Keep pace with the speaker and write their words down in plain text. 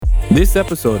This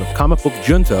episode of Comic Book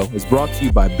Junto is brought to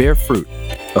you by Bear Fruit,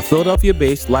 a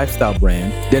Philadelphia-based lifestyle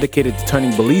brand dedicated to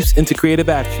turning beliefs into creative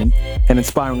action and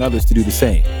inspiring others to do the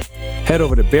same. Head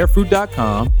over to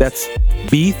bearfruit.com, that's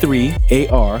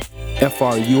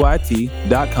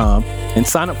B3ARFRUIT.com, and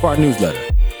sign up for our newsletter.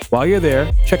 While you're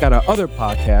there, check out our other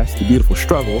podcast, The Beautiful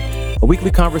Struggle, a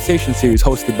weekly conversation series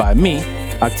hosted by me,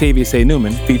 Octavius A.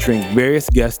 Newman, featuring various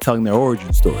guests telling their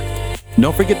origin story.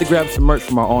 Don't forget to grab some merch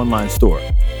from our online store.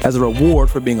 As a reward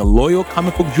for being a loyal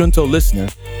Comic Book Junto listener,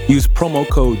 use promo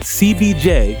code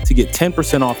CBJ to get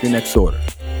 10% off your next order.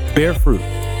 Bear Fruit.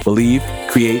 Believe,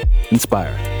 create,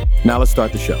 inspire. Now let's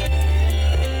start the show.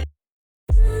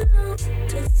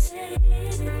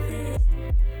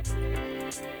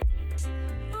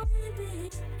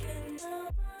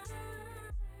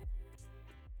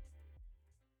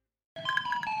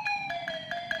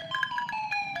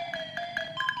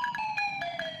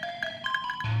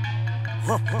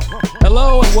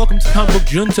 Hello and welcome to Comic Book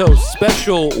Junto's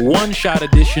special one-shot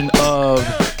edition of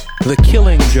The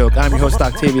Killing Joke. I'm your host,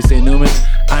 Octavius A. Newman.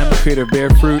 I'm the creator of Bear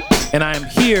Fruit, and I am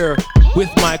here with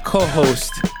my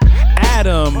co-host,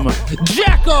 Adam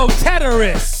Jacko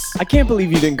Teteris. I can't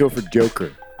believe you didn't go for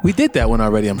Joker. We did that one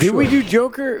already, I'm sure. Did we do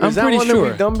Joker? I'm Is that pretty one sure. that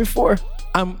we've done before?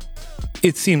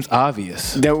 It seems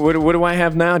obvious. What do I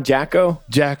have now? Jacko?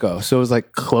 Jacko. So it was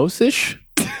like close-ish?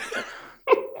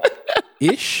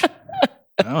 Ish?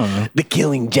 I don't know. The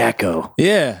Killing Jacko.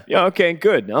 Yeah. Yeah, okay,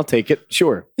 good. I'll take it.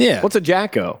 Sure. Yeah. What's a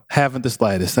Jacko? Haven't the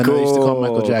slightest. I know I used to call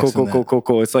Michael Jackson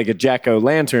Cool. It's like a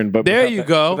Jacko-lantern, but There without you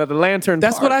go. without the lantern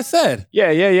That's part. what I said.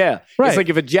 Yeah. Right. It's like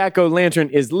if a Jacko-lantern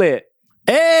is lit,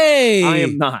 Hey! I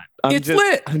am not. It's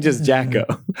lit. I'm just Jacko.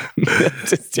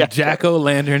 Just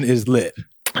Jack-o'-lantern is lit.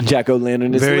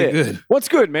 Jacko-lantern is Very lit. good. What's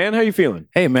good, man? How you feeling?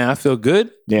 Hey, man, I feel good.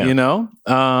 Yeah. You know,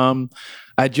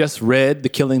 I just read The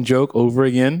Killing Joke over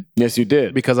again Yes, you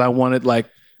did. because I wanted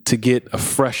to get a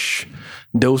fresh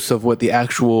dose of what the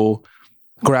actual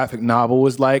graphic novel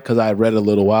was like because I had read it a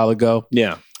little while ago.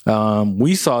 Yeah.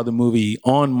 We saw the movie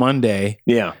on Monday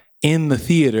Yeah. in the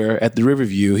theater at the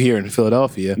Riverview here in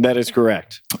Philadelphia That is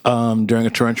correct. during a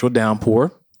torrential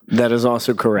downpour That is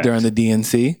also correct. during the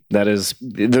DNC.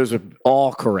 Those are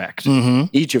all correct. Mm-hmm.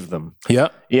 Each of them.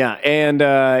 Yep. Yeah, and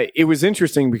it was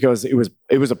interesting because it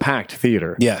was a packed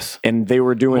theater. Yes. And they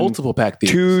were doing Multiple packed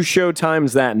theaters. 2 show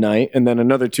times that night and then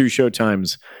another 2 show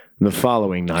times the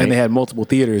following night. And they had multiple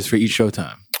theaters for each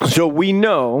showtime. So we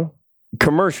know,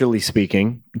 commercially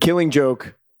speaking, Killing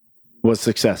Joke was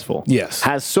successful. Yes.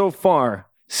 Has so far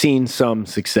seen some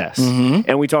success. Mhm.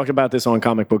 And we talked about this on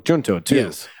Comic Book Junto too.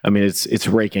 Yes. I mean, it's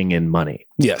raking in money.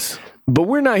 Yes. But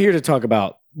we're not here to talk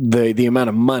about the amount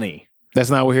of money That's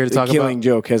not what we're here to talk Killing about.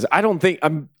 Joke has. I don't think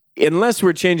unless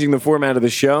we're changing the format of the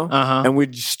show Uh-huh. and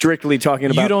we're strictly talking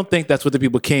You about don't think that's what the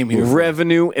people came here for?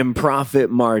 revenue and profit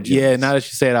margins. Yeah, now that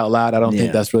you say it out loud, I don't think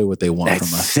Yeah. that's really what they want That's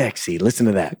from us. sexy. Listen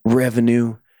to that.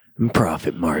 Revenue and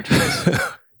profit margins.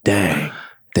 Dang.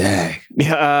 Dang.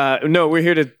 Yeah, no, we're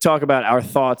here to talk about our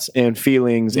thoughts and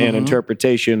feelings and Mhm.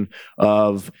 interpretation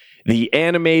of the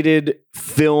animated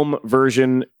film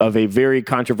version of a very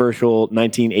controversial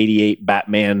 1988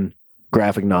 Batman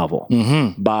graphic novel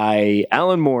Mm-hmm. by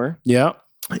Alan Moore Yeah.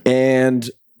 and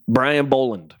Brian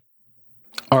Boland.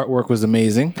 Artwork was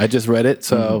amazing. I just read it,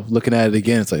 so looking at it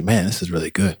again, it's like, man, this is really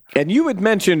good. And you had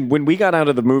mentioned when we got out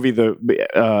of the movie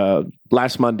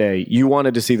last Monday, you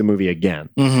wanted to see the movie again.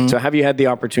 Mm-hmm. So have you had the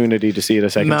opportunity to see it a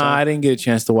second Nah, time? I didn't get a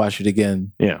chance to watch it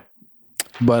again. Yeah.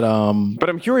 But But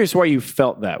I'm curious why you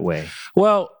felt that way.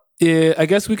 well, I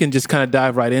guess we can just kind of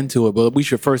dive right into it, but we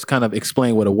should first kind of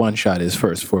explain what a one-shot is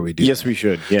first before we do. Yes, we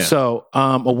should. Yeah. So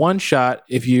a one-shot,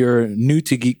 if you're new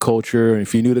to geek culture,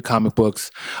 if you're new to comic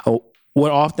books, what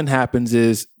often happens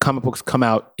is comic books come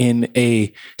out in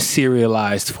a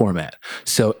serialized format.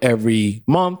 So every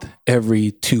month,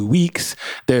 every 2 weeks,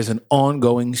 there's an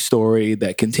ongoing story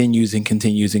that continues and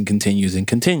continues and continues and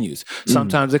continues.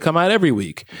 Sometimes they come out every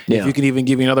week. Yeah. If you can even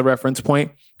give you another reference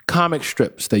point, comic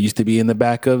strips that used to be in the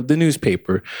back of the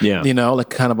newspaper, Yeah. you know, like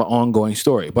kind of an ongoing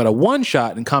story. But a one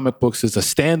shot in comic books is a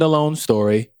standalone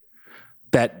story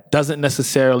that doesn't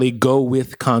necessarily go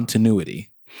with continuity.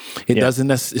 It Yeah.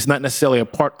 doesn't. It's not necessarily a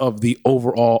part of the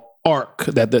overall arc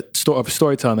that the of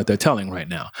storytelling that they're telling right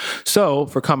now. So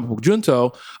for Comic Book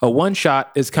Junto, a one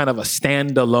shot is kind of a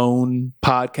standalone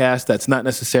podcast that's not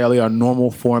necessarily our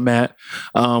normal format.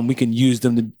 We can use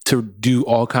them to do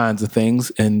all kinds of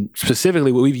things, and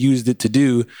specifically what we've used it to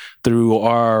do through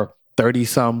our 30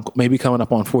 some, maybe coming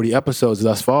up on 40 episodes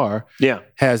thus far, Yeah.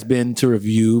 has been to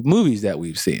review movies that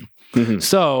we've seen. Mhm.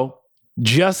 So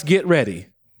just get ready.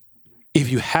 If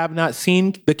you have not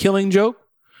seen The Killing Joke,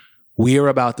 we are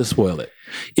about to spoil it.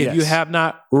 If Yes. you have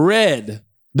not read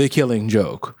The Killing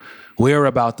Joke, we are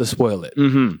about to spoil it.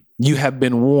 Mm-hmm. You have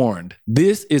been warned.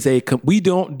 This is we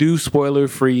don't do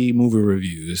spoiler-free movie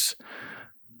reviews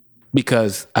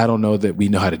because I don't know that we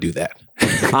know how to do that.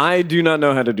 I do not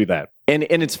know how to do that. And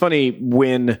it's funny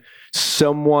when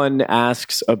someone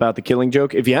asks about The Killing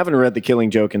Joke. If you haven't read The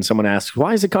Killing Joke and someone asks,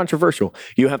 why is it controversial?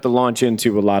 You have to launch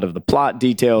into a lot of the plot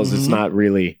details. It's not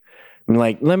really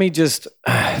like, let me just,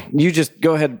 you just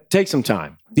go ahead, take some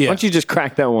time. Yeah. Why don't you just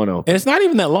crack that one open? And it's not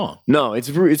even that long. No, it's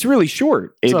really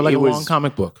short. It's like a was, long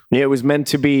comic book. It was meant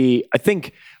to be, I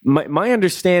think, my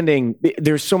understanding,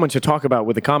 there's so much to talk about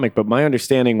with the comic, but my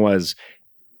understanding was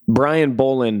Brian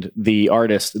Boland, the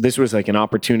artist, this was like an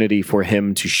opportunity for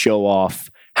him to show off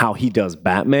how he does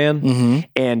Batman.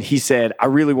 And he said, I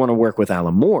really want to work with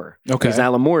Alan Moore. Okay. Because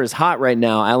Alan Moore is hot right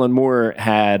now. Alan Moore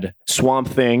had Swamp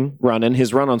Thing running.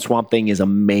 His run on Swamp Thing is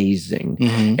amazing.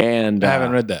 And I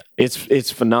haven't read that.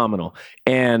 It's phenomenal.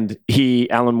 And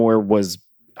Alan Moore was,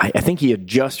 I think he had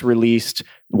just released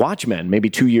Watchmen maybe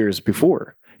 2 years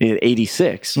before. In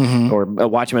 86, or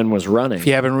Watchmen was running. If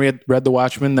you haven't read The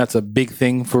Watchmen, that's a big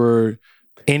thing for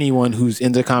anyone who's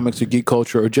into comics or geek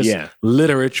culture or just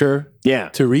literature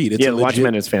to read. It's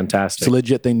Watchmen is fantastic. It's a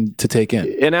legit thing to take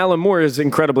in. And Alan Moore is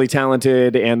incredibly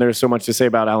talented, and there's so much to say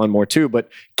about Alan Moore too.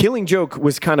 But Killing Joke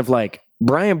was kind of like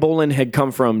Brian Boland had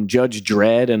come from Judge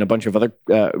Dredd and a bunch of other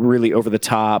really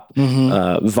over-the-top,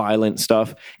 violent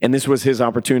stuff. And this was his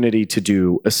opportunity to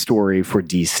do a story for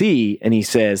DC. And he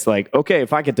says, like, okay,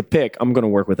 if I get to pick, I'm going to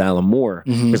work with Alan Moore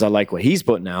because I like what he's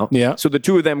putting out. Yeah. So the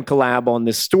two of them collab on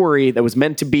this story that was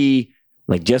meant to be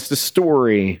like just a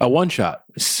story. A one-shot.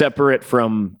 Separate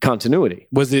from continuity.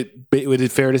 Was it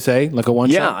fair to say? Like a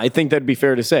one-shot? Yeah, I think that'd be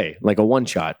fair to say. Like a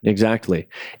one-shot, exactly.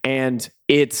 And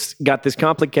it's got this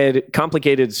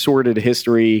complicated, sordid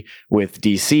history with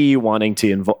DC wanting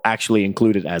to actually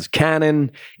include it as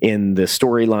canon in the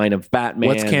storyline of Batman.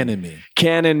 What's canon mean?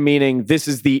 Canon meaning this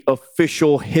is the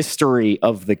official history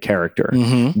of the character.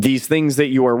 These things that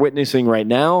you are witnessing right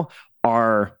now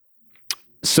are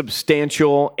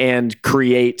substantial and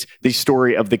create the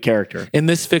story of the character. In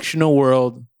this fictional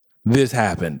world, this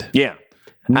happened. Yeah.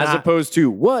 As opposed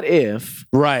to what if,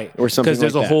 right? Or something.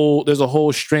 Because there's a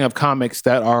whole string of comics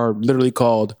that are literally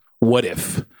called "What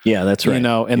If." Yeah, that's right. You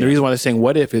know, and the reason why they're saying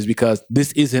 "What If" is because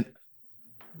this isn't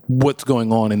what's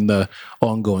going on in the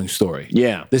ongoing story.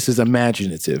 Yeah, this is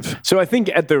imaginative. So I think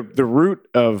at the root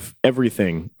of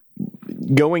everything,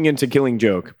 going into Killing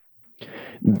Joke,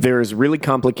 there's really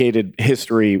complicated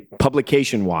history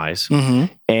publication-wise,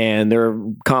 and there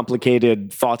are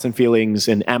complicated thoughts and feelings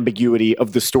and ambiguity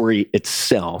of the story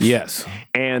itself. Yes.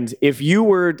 And if you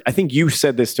were, I think you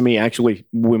said this to me actually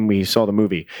when we saw the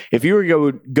movie, if you were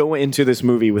to go into this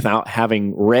movie without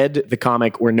having read the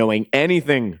comic or knowing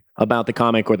anything about the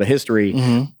comic or the history,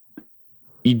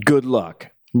 good luck.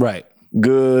 Right.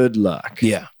 Good luck.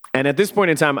 Yeah. And at this point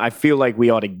in time, I feel like we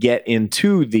ought to get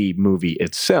into the movie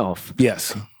itself.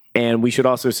 Yes. And we should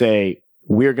also say,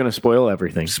 we're going to spoil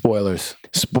everything. Spoilers.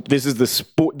 This is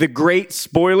the great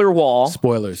spoiler wall.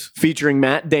 Spoilers. Featuring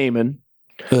Matt Damon.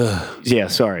 Ugh. Yeah,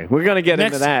 sorry. We're going to get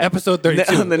into that. Episode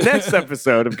 32. On the next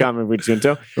episode of Comic Book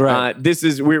Junto. Right.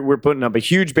 We're putting up a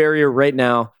huge barrier right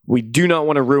now. We do not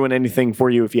want to ruin anything for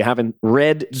you if you haven't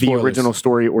read the original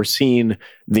story or seen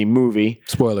the movie.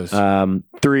 Spoilers.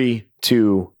 3,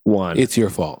 2, 1. It's your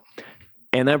fault.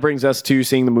 And that brings us to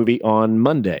seeing the movie on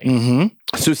Monday.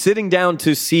 So sitting down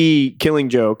to see Killing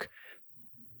Joke,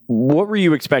 what were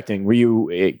you expecting? Were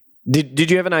you did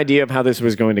you have an idea of how this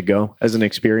was going to go as an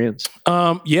experience?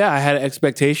 Yeah, I had an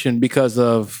expectation because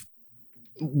of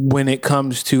when it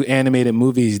comes to animated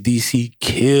movies, DC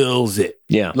kills it.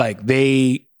 Yeah. Like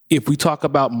if we talk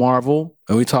about Marvel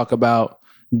and we talk about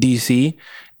DC,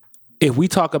 if we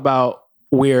talk about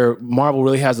where Marvel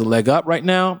really has a leg up right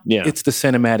now, it's the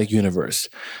cinematic universe.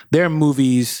 Their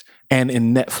movies and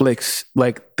in Netflix,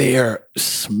 like they're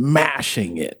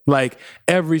smashing it. Like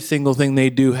every single thing they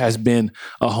do has been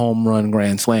a home run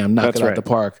grand slam, knock it out the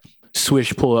park,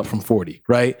 swish, pull up from 40,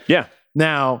 right? Yeah.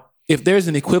 Now, if there's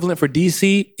an equivalent for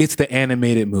DC, it's the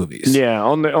animated movies. Yeah,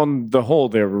 on the whole,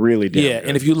 they're really damn good.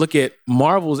 And if you look at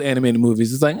Marvel's animated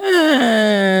movies, it's like,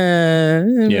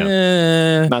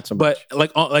 not so much.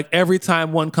 But like every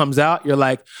time one comes out, you're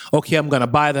like, okay, I'm gonna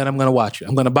buy that. I'm gonna watch it.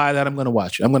 I'm gonna buy that. I'm gonna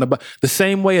watch it. I'm gonna buy the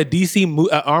same way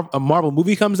a Marvel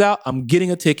movie comes out. I'm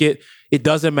getting a ticket. it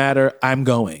doesn't matter. I'm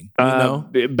going. You know?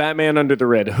 Batman Under the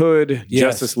Red Hood, Yes.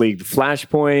 Justice League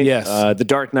Flashpoint, Yes. The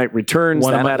Dark Knight Returns,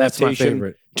 One of that that's my adaptation,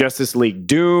 favorite. Justice League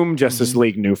Doom, Justice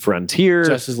League New Frontier,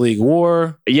 Justice League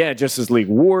War, Justice League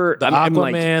War, the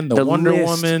Aquaman, the Wonder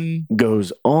list Woman,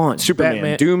 goes on. Superman,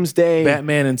 Batman- Doomsday.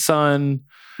 Batman and Son.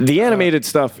 The animated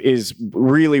stuff is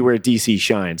really where DC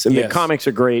shines. And Yes. the comics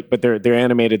are great, but their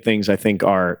animated things I think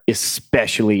are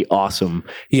especially awesome.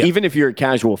 Yeah. Even if you're a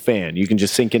casual fan, you can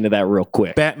just sink into that real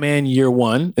quick. Batman Year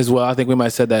One as well. I think we might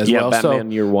have said that as well. Batman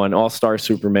Year One, All-Star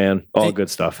Superman, all good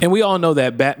stuff. And we all know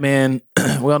that Batman,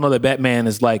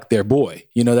 is like their boy.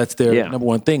 You know, that's their number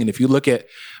one thing. And if you look at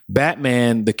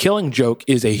Batman, the Killing Joke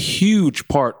is a huge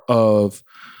part of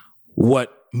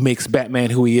what makes Batman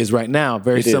who he is right now.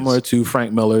 Very similar to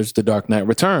Frank Miller's The Dark Knight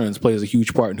Returns plays a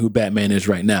huge part in who Batman is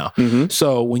right now.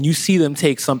 So when you see them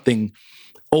take something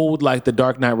old like The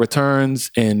Dark Knight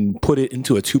Returns and put it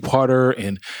into a two-parter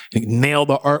and nail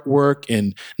the artwork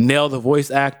and nail the voice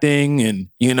acting and,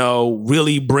 you know,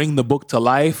 really bring the book to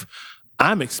life,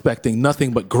 I'm expecting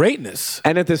nothing but greatness.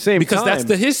 And at the same Because time, that's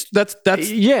the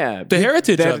the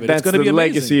heritage of it. That's It's going to the be amazing.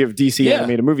 legacy of DC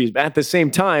animated movies. At the same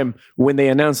time, when they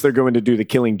announced they're going to do The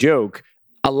Killing Joke,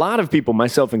 a lot of people,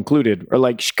 myself included, are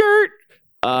like, skirt,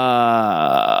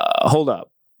 hold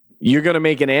up. You're going to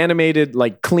make an animated,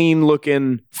 like clean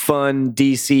looking, fun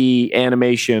DC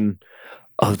animation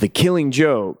of The Killing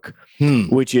Joke,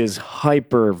 which is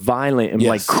hyper violent and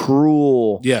like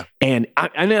cruel. Yeah. And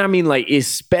I mean like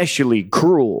especially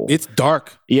cruel. It's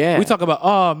dark. Yeah. We talk about,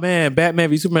 oh man, Batman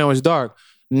v Superman was dark.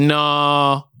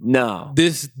 No.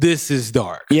 This is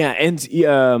dark. Yeah. And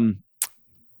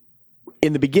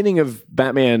in the beginning of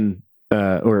Batman,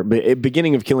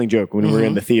 beginning of Killing Joke, when we were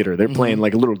in the theater, they're playing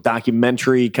like a little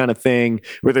documentary kind of thing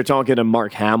where they're talking to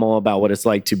Mark Hamill about what it's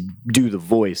like to do the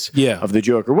voice of the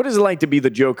Joker. What is it like to be the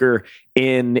Joker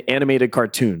in animated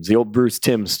cartoons, the old Bruce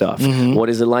Timm stuff? What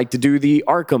is it like to do the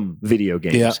Arkham video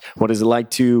games? Yeah. What is it like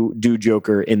to do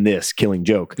Joker in this Killing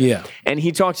Joke? Yeah. And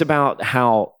he talks about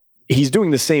how he's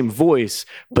doing the same voice,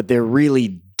 but they're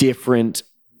really different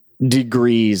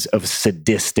degrees of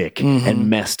sadistic and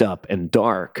messed up and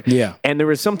dark. Yeah. And there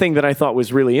was something that I thought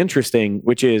was really interesting,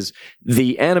 which is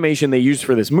the animation they used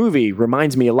for this movie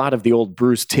reminds me a lot of the old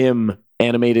Bruce Timm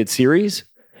animated series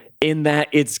in that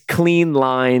it's clean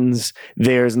lines.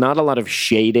 There's not a lot of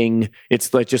shading.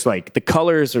 It's like just like the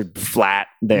colors are flat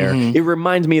there. It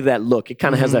reminds me of that look. It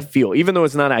kind of has that feel, even though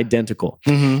it's not identical.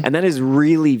 And that is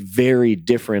really very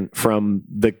different from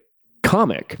the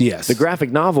comic. Yes. The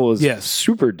graphic novel is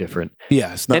super different.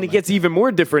 Yes. And it gets even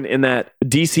more different in that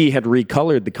DC had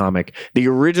recolored the comic. The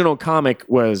original comic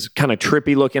was kind of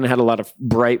trippy looking, had a lot of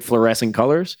bright fluorescent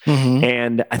colors.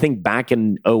 And I think back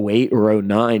in 08 or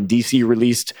 09, DC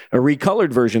released a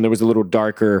recolored version that was a little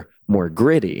darker, more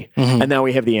gritty. And now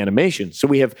we have the animation. So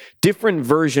we have different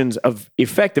versions of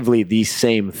effectively the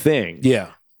same thing.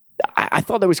 Yeah. I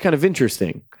thought that was kind of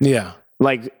interesting. Yeah.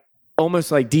 Like,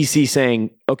 almost like DC saying,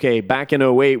 okay, back in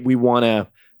 08, we want to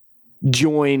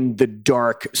join the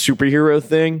dark superhero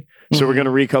thing. So we're going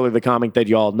to recolor the comic that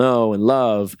y'all know and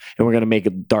love, and we're going to make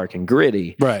it dark and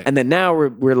gritty. Right. And then now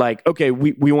we're like, okay,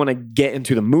 we want to get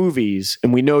into the movies,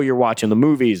 and we know you're watching the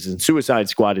movies, and Suicide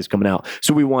Squad is coming out.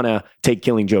 So we want to take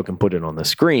Killing Joke and put it on the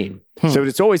screen. So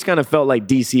it's always kind of felt like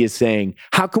DC is saying,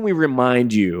 how can we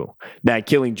remind you that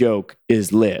Killing Joke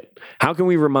is lit? How can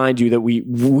we remind you that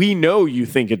we know you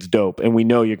think it's dope, and we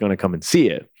know you're going to come and see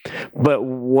it? But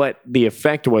what the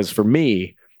effect was for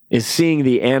me is seeing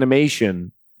the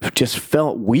animation just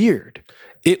felt weird.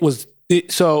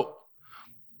 So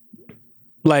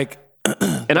like,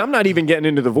 and I'm not even getting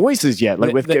into the voices yet,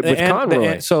 like with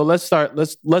Conroy. So let's start.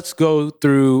 Let's go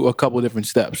through a couple of different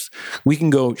steps. We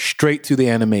can go straight to the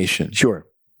animation. Sure.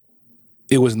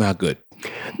 It was not good.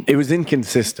 It was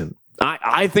inconsistent.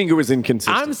 I think it was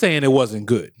inconsistent. I'm saying it wasn't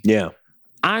good. Yeah.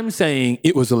 I'm saying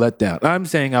it was a letdown. I'm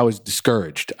saying I was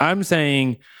discouraged. I'm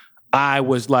saying I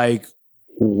was like,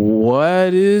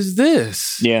 what is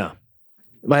this? Yeah.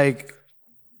 Like,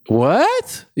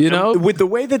 what? You know? With the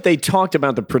way that they talked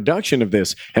about the production of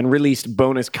this and released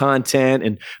bonus content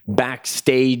and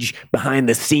backstage behind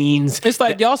the scenes. It's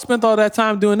like y'all spent all that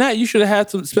time doing that. You should have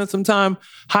spent some time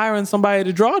hiring somebody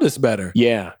to draw this better.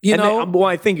 Yeah. You know? Well,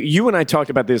 I think you and I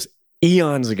talked about this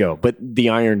eons ago, but The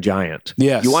Iron Giant.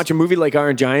 Yes. You watch a movie like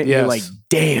Iron Giant, Yes. you're like,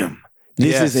 damn,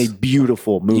 this is a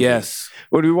beautiful movie. Yes.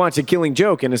 When we watch A Killing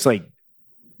Joke and it's like,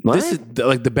 This is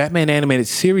like the Batman animated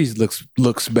series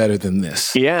looks better than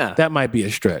this. Yeah. That might be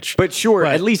a stretch. But sure,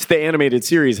 at least the animated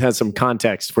series has some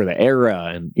context for the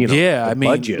era and yeah, the I mean,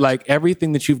 budget. like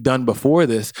everything that you've done before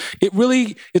this,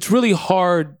 it's really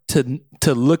hard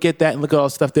to look at that and look at all the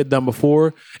stuff they've done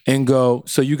before and go,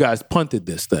 so you guys punted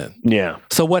this then. Yeah.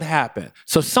 So what happened?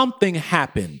 So something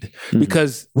happened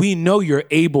because we know you're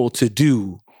able to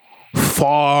do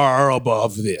far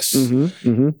above this.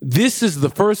 This is the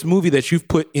first movie that you've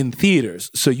put in theaters.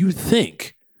 So you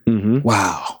think,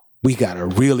 wow, we got to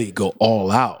really go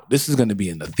all out. This is going to be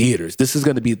in the theaters. This is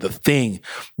going to be the thing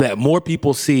that more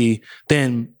people see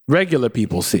than regular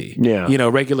people see. Yeah.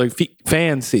 Regular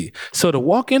fans see. So to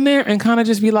walk in there and kind of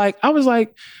just be like, I was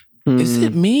like, is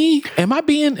it me? Am I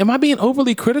being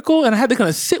overly critical? And I had to kind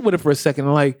of sit with it for a second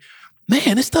and like,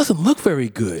 man, this doesn't look very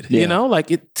good. Yeah.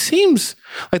 Like it seems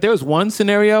like there was one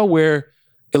scenario where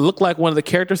it looked like one of the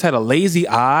characters had a lazy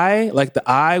eye, like the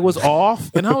eye was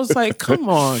off. And I was like, come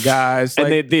on, guys. And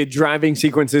Like, the driving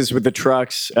sequences with the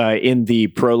trucks in the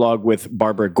prologue with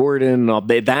Barbara Gordon,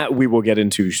 that we will get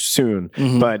into soon.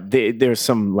 But there's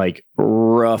some like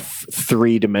rough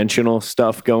 3-dimensional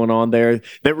stuff going on there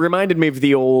that reminded me of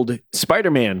the old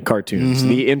Spider-Man cartoons,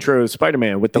 the intro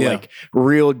Spider-Man with the like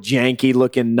real janky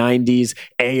looking 90s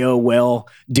AOL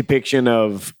depiction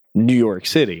of New York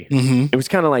City. It was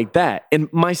kind of like that. And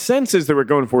my sense is that we're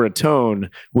going for a tone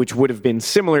which would have been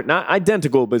similar, not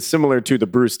identical, but similar to the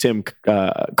Bruce Timm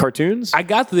cartoons. I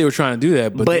got that they were trying to do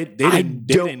that, but they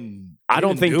didn't. I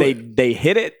don't think they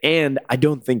hit it, and I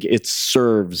don't think it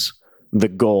serves the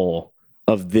goal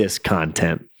of this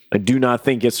content. I do not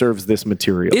think it serves this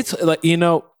material. It's like,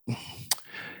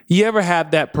 you ever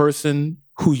have that person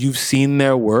who you've seen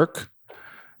their work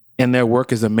and their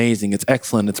work is amazing. It's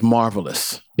excellent. It's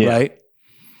marvelous, right?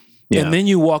 Yeah. And then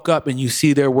you walk up and you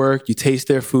see their work, you taste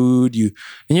their food, and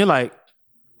you're like,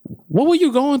 what were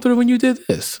you going through when you did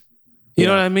this? You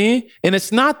know what I mean? And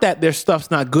it's not that their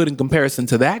stuff's not good in comparison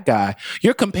to that guy.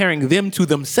 You're comparing them to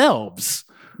themselves.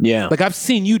 Yeah. Like, I've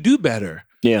seen you do better.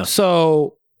 Yeah.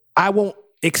 So I won't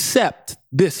accept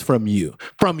this from you.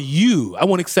 I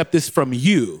won't accept this from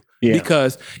you. Yeah.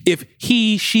 Because if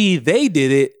he, she, they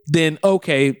did it, then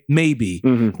okay, maybe.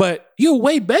 But you're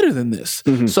way better than this.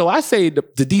 So I say the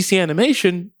DC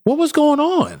animation, what was going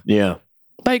on? Yeah.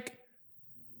 Like,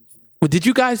 did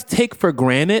you guys take for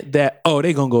granted that,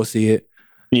 they're going to go see it?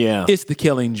 Yeah. It's The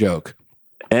Killing Joke.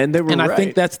 And they were I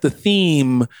think that's the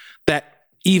theme that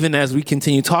even as we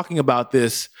continue talking about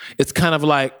this, it's kind of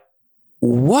like,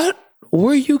 what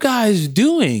were you guys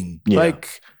doing? Yeah.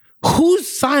 Like, who's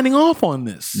signing off on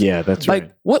this? Yeah, that's like,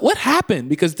 right. What happened?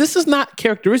 Because this is not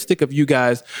characteristic of you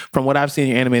guys from what I've seen in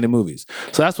your animated movies.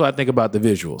 So that's what I think about the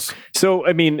visuals. So,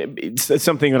 I mean, it's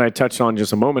something that I touched on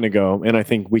just a moment ago, and I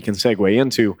think we can segue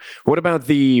into. What about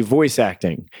the voice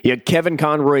acting? Yeah, Kevin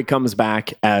Conroy comes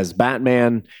back as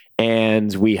Batman,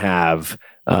 and we have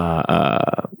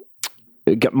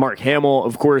Mark Hamill,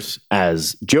 of course,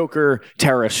 as Joker.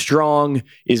 Tara Strong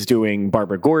is doing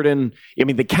Barbara Gordon. I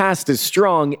mean, the cast is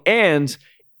strong and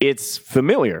it's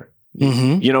familiar.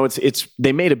 It's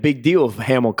they made a big deal of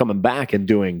Hamill coming back and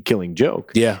doing Killing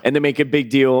Joke. Yeah. And they make a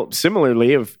big deal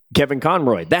similarly of Kevin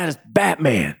Conroy. That is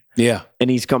Batman. Yeah. And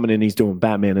he's coming and he's doing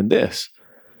Batman in this.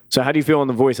 So how do you feel on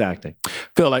the voice acting?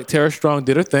 Feel like Tara Strong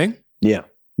did her thing. Yeah.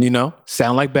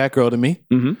 Sound like Batgirl to me.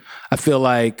 I feel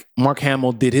like Mark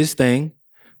Hamill did his thing.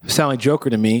 Sound like Joker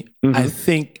to me. I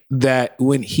think that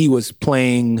when he was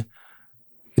playing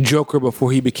Joker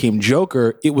before he became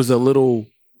Joker, it was a little...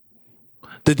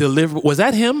 Was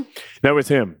that him? That was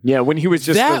him. Yeah, when he was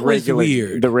just that was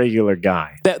weird. The regular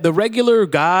guy. The regular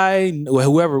guy,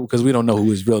 whoever, because we don't know who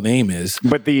his real name is.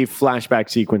 But the flashback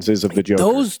sequences of the Joker.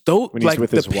 Those like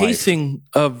the pacing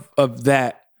of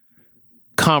that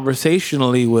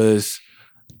conversationally was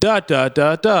da da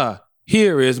da da.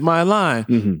 Here is my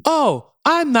line. Oh,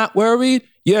 I'm not worried.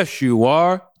 Yes, you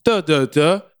are. Da da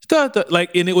da da da.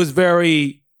 Like, and it was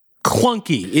very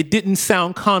clunky. It didn't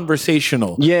sound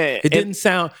conversational. Yeah. It didn't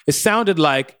sound, it sounded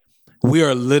like we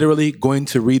are literally going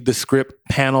to read the script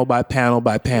panel by panel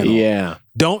by panel. Yeah.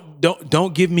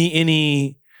 Don't give me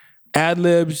any ad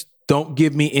libs. Don't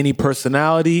give me any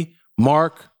personality.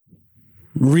 Mark,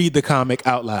 read the comic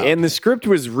out loud. And the script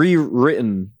was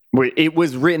rewritten. It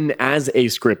was written as a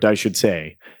script, I should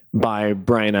say, by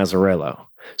Brian Azzarello.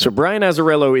 So Brian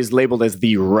Azzarello is labeled as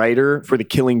the writer for the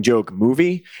Killing Joke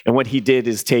movie. And what he did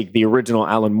is take the original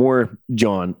Alan Moore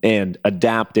John and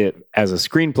adapt it as a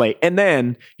screenplay. And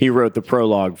then he wrote the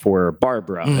prologue for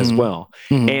Barbara as well.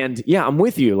 And yeah, I'm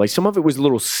with you. Like some of it was a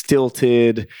little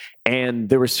stilted. And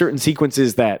there were certain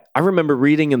sequences that I remember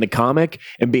reading in the comic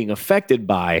and being affected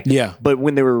by. Yeah. But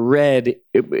when they were read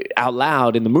out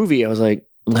loud in the movie, I was like,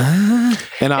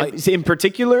 and in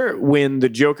particular, when the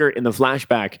Joker in the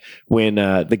flashback, when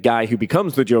the guy who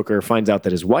becomes the Joker finds out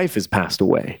that his wife has passed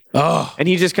away. Oh. And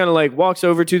he just kind of like walks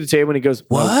over to the table and he goes,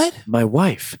 what? My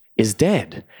wife is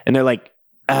dead. And they're like,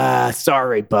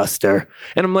 sorry, Buster.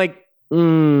 And I'm like,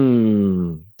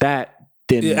 that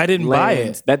I didn't buy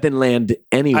it. That didn't land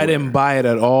anywhere. I didn't buy it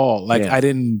at all. Like, Yeah. I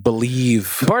didn't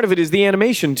believe. Part of it is the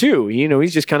animation too. You know,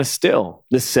 he's just kind of still.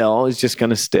 The cell is just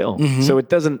kind of still. So it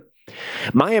doesn't.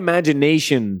 My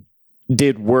imagination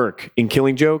did work in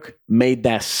Killing Joke, made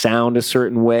that sound a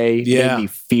certain way, Yeah. made me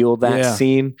feel that Yeah.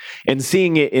 scene. And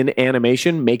seeing it in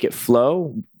animation, make it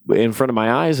flow in front of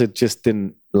my eyes, it just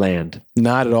didn't land.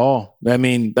 Not at all. I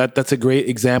mean, that's a great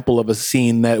example of a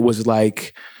scene that was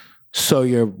like, so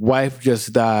your wife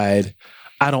just died.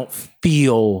 I don't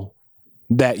feel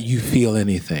that you feel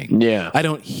anything. Yeah. I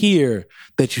don't hear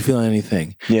that you feel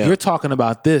anything. Yeah. You're talking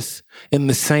about this in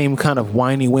the same kind of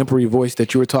whiny, whimpery voice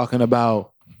that you were talking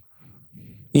about,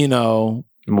 you know,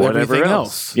 Whatever everything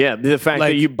else. Yeah. The fact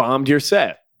Like- that you bombed your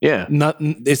set. Yeah.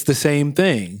 It's the same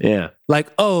thing. Yeah. Like,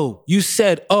 oh, you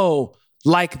said, oh,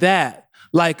 like that.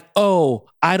 Like, oh,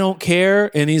 I don't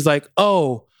care. And he's like,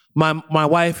 oh, my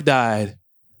wife died.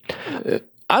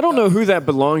 I don't know who that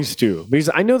belongs to because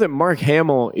I know that Mark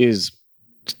Hamill is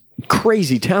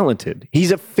crazy talented.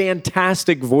 He's a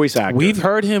fantastic voice actor. We've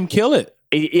heard him kill it.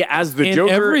 As the In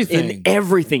Joker everything. in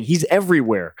everything. He's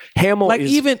everywhere. Hamill Like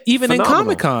is even in phenomenal.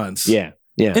 Comic Cons. Yeah.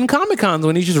 Yeah. In Comic Cons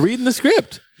when he's just reading the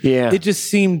script. Yeah. It just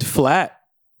seemed flat.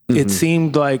 It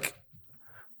seemed like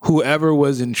whoever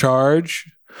was in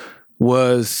charge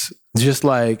was just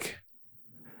like,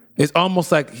 it's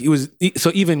almost like he was.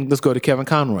 So even, let's go to Kevin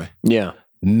Conroy. Yeah.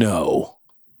 No.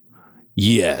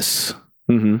 Yes.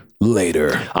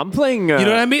 Later. I'm playing You know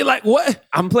what I mean? Like what?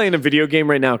 I'm playing a video game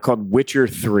right now called Witcher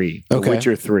 3. The Okay.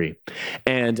 Witcher 3.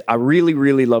 And I really,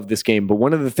 really love this game. But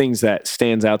one of the things that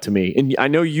stands out to me, and I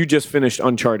know you just finished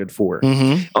Uncharted 4.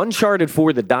 Uncharted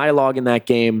 4, the dialogue in that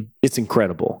game, it's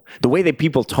incredible. The way that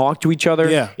people talk to each other,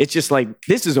 Yeah. it's just like,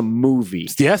 this is a movie.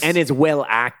 Yes. And it's well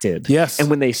acted. Yes. And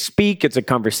when they speak, it's a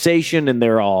conversation and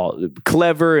they're all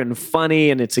clever and funny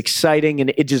and it's exciting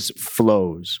and it just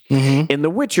flows. In The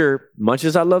Witcher, much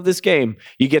as I love this game,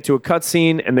 you get to a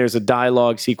cutscene and there's a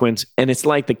dialogue sequence and it's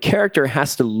like the character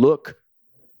has to look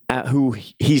at who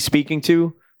he's speaking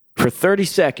to for 30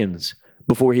 seconds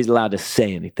before he's allowed to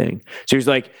say anything. So he's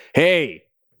like, hey,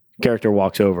 character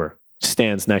walks over,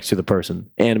 stands next to the person,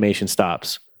 animation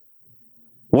stops.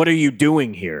 What are you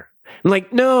doing here? I'm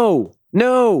like, no,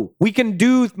 we can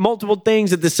do multiple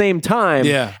things at the same time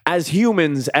Yeah. as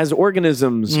humans, as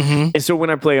organisms. And so when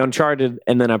I play Uncharted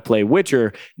and then I play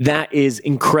Witcher, that is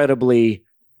incredibly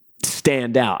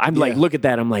stand out. I'm like, look at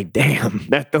that. I'm like, damn,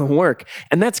 that don't work.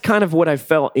 And that's kind of what I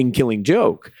felt in Killing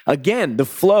Joke. Again, the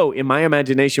flow in my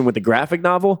imagination with the graphic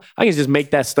novel, I can just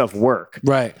make that stuff work.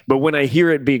 Right. But when I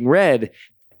hear it being read,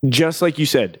 just like you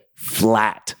said,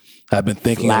 flat. I've been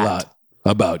thinking Flat. a lot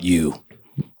about you,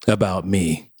 about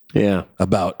me, Yeah.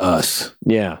 about us.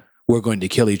 Yeah. We're going to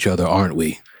kill each other, aren't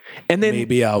we? And then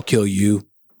Maybe I'll kill you.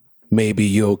 Maybe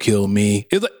you'll kill me.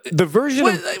 It's like, the version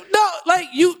wait, of like, no, like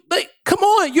you, like, come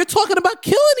on. You're talking about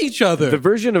killing each other. the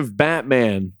version of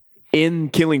Batman in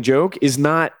Killing Joke is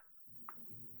not.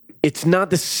 It's not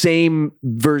the same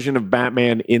version of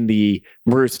Batman in the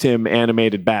Bruce Timm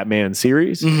animated Batman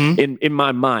series. In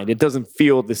my mind, it doesn't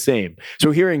feel the same. So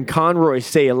hearing Conroy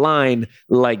say a line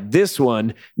like this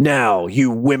one, "Now you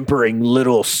whimpering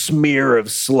little smear of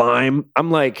slime,"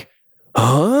 I'm like,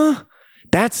 huh?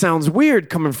 That sounds weird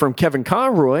coming from Kevin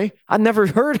Conroy. I never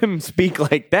heard him speak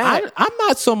like that. I'm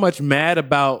not so much mad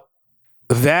about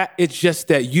that. It's just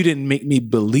that you didn't make me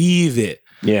believe it.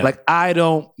 Yeah. Like, I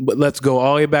don't, but let's go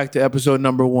all the way back to episode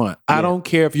number 1. I don't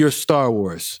care if you're Star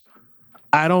Wars.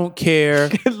 I don't care.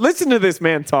 Listen to this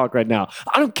man talk right now.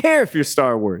 I don't care if you're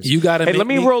Star Wars. You gotta Hey, make let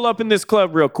me me- roll up in this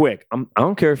club real quick. I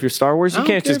don't care if you're Star Wars. You I don't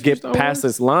can't care just if you're get Star past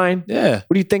Wars. this line. Yeah.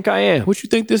 What do you think I am? What you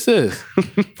think this is?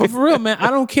 For real, man, I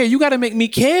don't care. You got to make me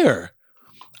care.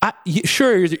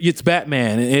 Sure, it's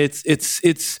Batman,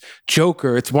 it's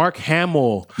Joker, it's Mark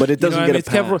Hamill, but it doesn't get a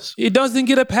pass. It doesn't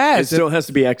get a pass. It still has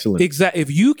to be excellent. Exactly.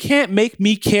 If you can't make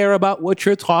me care about what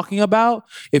you're talking about,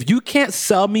 if you can't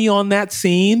sell me on that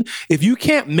scene, if you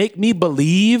can't make me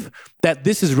believe that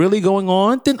this is really going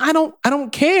on, then I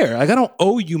don't care. Like, I don't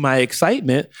owe you my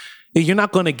excitement. You're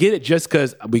not going to get it just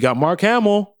because we got Mark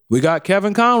Hamill, we got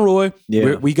Kevin Conroy,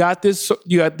 we got this.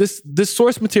 You got this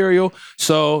source material,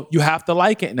 so you have to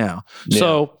like it now. Yeah.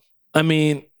 So, I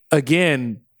mean,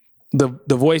 again, the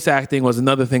voice acting was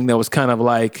another thing that was kind of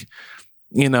like,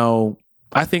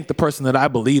 I think the person that I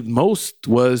believed most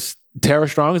was Tara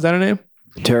Strong. Is that her name?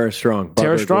 Tara Strong.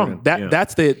 Tara Strong.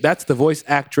 That's the voice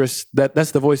actress.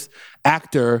 That's the voice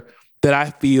actor that I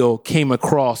feel came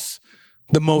across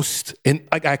the most, and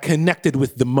like I connected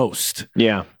with the most.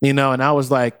 Yeah. And I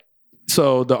was like,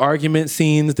 so the argument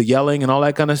scenes, the yelling and all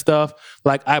that kind of stuff,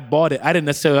 like I bought it. I didn't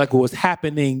necessarily like what was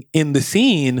happening in the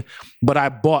scene, but I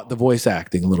bought the voice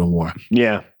acting a little more.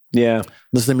 Yeah. Yeah.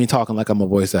 Listen to me talking like I'm a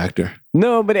voice actor.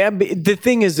 No, but the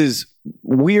thing is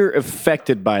we're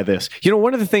affected by this.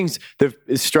 One of the things that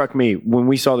struck me when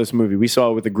we saw this movie, we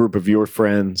saw it with a group of your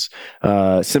friends.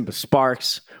 Simba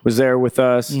Sparks was there with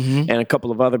us, and a couple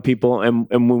of other people. And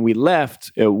when we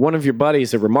left, one of your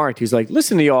buddies had remarked, he's like,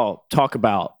 listen to y'all talk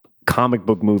about comic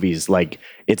book movies like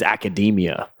it's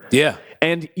academia. Yeah.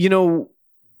 And,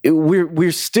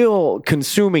 we're still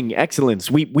consuming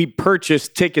excellence. We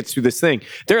purchased tickets to this thing.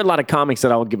 There are a lot of comics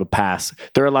that I would give a pass.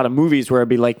 There are a lot of movies where I'd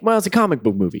be like, well, it's a comic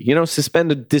book movie,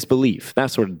 suspended disbelief,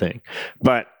 that sort of thing.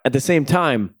 But at the same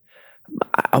time,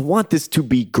 I want this to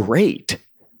be great.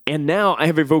 And now I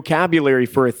have a vocabulary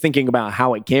for thinking about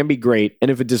how it can be great. And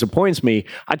if it disappoints me,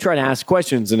 I try to ask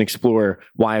questions and explore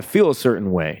why I feel a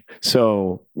certain way.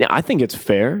 So yeah, I think it's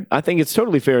fair. I think it's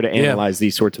totally fair to analyze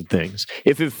these sorts of things.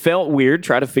 If it felt weird,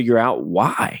 try to figure out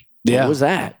why. Yeah. What was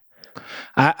that?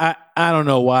 I don't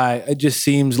know why. It just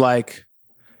seems like,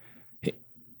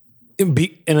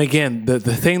 and again, the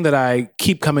thing that I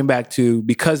keep coming back to,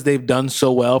 because they've done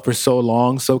so well for so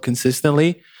long, so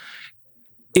consistently,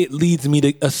 it leads me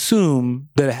to assume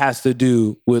that it has to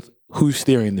do with who's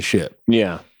steering the ship.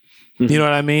 Yeah. You know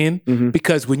what I mean? Mm-hmm.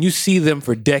 Because when you see them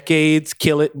for decades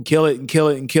kill it and kill it and kill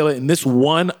it and kill it, and this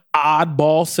one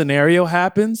oddball scenario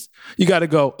happens, you got to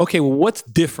go, okay, well, what's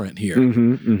different here?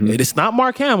 Mm-hmm, mm-hmm. It's not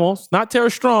Mark Hamill. It's not Tara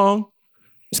Strong.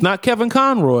 It's not Kevin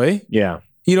Conroy. Yeah.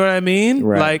 You know what I mean?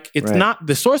 Right, like, it's not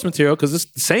the source material because it's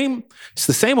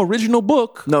the same original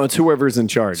book. No, it's whoever's in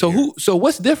charge. So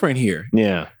what's different here?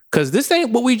 Yeah. Because this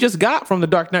ain't what we just got from The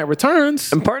Dark Knight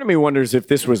Returns. And part of me wonders if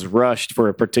this was rushed for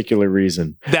a particular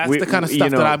reason. That's the kind of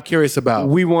stuff that I'm curious about.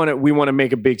 We want to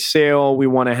make a big sale. We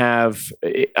want to have,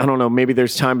 I don't know, maybe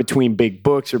there's time between big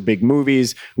books or big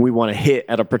movies. We want to hit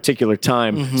at a particular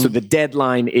time. Mm-hmm. So the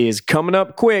deadline is coming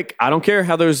up quick. I don't care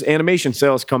how those animation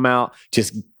sales come out.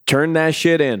 Just turn that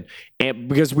shit in. And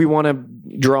because we want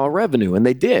to draw revenue. And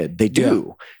they did. They do.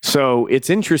 Yeah. So it's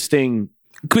interesting.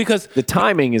 Because the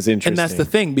timing is interesting. And that's the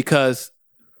thing, because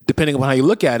depending on how you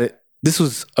look at it, this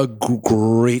was a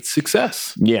great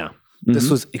success. Yeah. Mm-hmm. This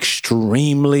was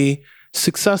extremely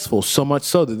successful, so much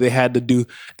so that they had to do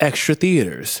extra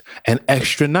theaters and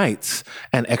extra nights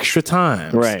and extra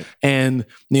times. Right. And,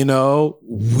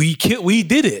 we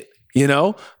did it,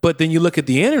 But then you look at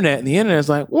the internet, and the internet's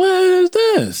like, what is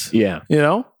this? Yeah.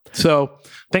 So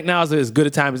I think now is as good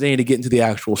a time as any to get into the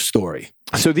actual story.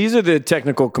 So these are the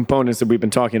technical components that we've been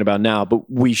talking about now, but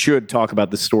we should talk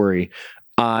about the story.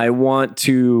 I want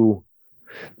to,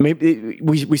 maybe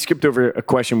we skipped over a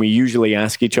question we usually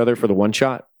ask each other for the one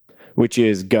shot, which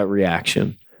is gut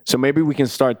reaction. So maybe we can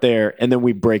start there and then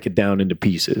we break it down into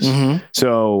pieces. Mm-hmm.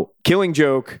 So Killing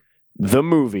Joke, the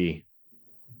movie,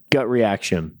 gut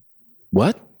reaction.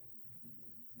 What?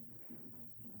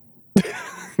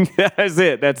 That's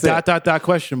it. That's it.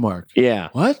 Question mark. Yeah.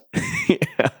 What?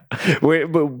 Yeah.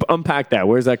 Unpack that.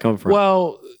 Where's that come from?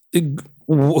 Well,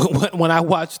 when I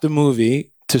watched the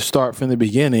movie, to start from the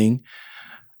beginning,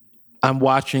 I'm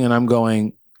watching and I'm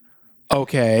going,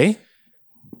 okay,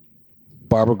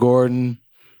 Barbara Gordon,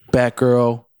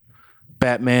 Batgirl,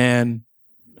 Batman,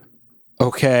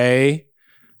 okay,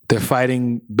 they're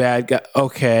fighting bad guys,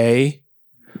 okay.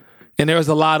 And there was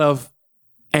a lot of,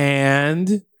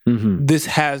 and this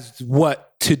has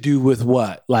what to do with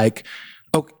what? Like,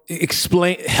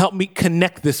 explain, help me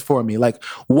connect this for me. Like,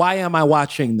 why am I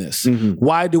watching this? Mm-hmm.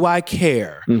 Why do I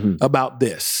care about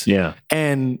this? Yeah.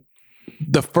 And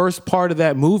the first part of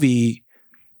that movie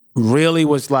really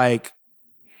was like,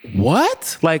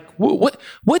 what? Like,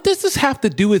 what does this have to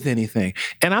do with anything?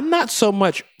 And I'm not so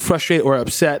much frustrated or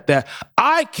upset that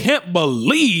I can't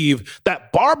believe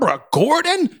that Barbara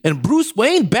Gordon and Bruce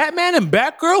Wayne, Batman and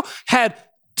Batgirl had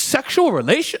sexual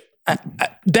relations.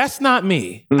 That's not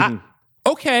me.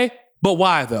 Okay, but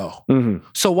why though?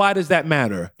 So why does that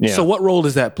matter? Yeah. So what role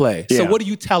does that play? Yeah. So what are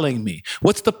you telling me?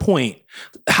 What's the point?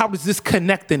 How does this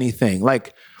connect anything?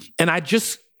 Like, and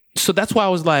so that's why I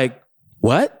was like,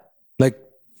 what? Like,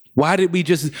 why did we it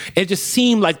just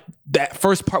seemed like that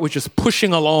first part was just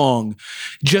pushing along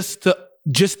just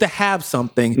to have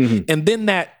something. And then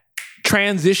that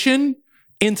transition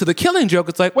into the Killing Joke,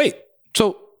 it's like, wait,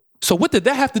 so what did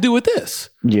that have to do with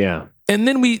this? Yeah. And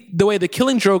then the way the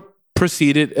Killing Joke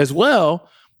proceeded as well,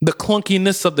 the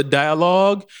clunkiness of the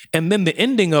dialogue, and then the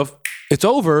ending of it's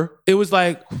over, it was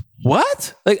like,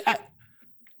 what? Like, I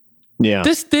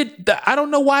don't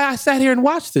know why I sat here and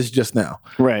watched this just now.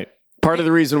 Right. Part of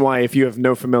the reason why, if you have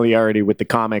no familiarity with the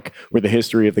comic or the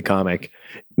history of the comic,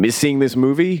 seeing this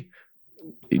movie,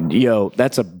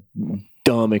 that's a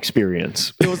dumb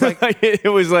experience. It was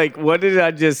like, what did I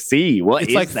just see? What it's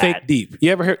is like that? fake deep.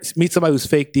 You ever meet somebody who's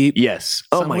fake deep? Yes.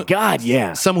 Oh my God,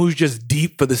 yeah. Someone who's just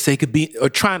deep for the sake of being, or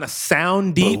trying to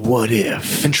sound deep. But what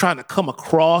if? And trying to come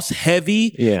across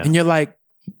heavy. Yeah. And you're like,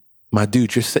 my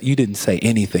dude, you didn't say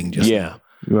anything just now.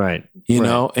 Right. You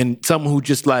know? And someone who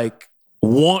just like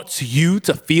wants you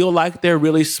to feel like they're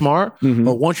really smart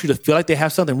or wants you to feel like they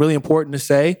have something really important to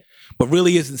say, but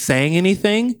really isn't saying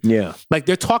anything. Yeah. Like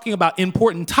they're talking about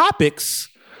important topics,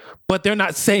 but they're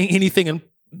not saying anything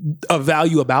of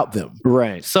value about them.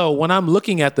 Right. So when I'm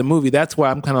looking at the movie, that's where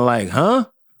I'm kind of like, huh?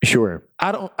 Sure.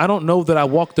 I don't know that I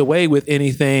walked away with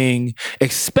anything,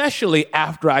 especially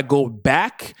after I go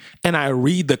back and I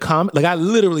read the comic. Like I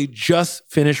literally just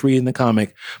finished reading the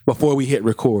comic before we hit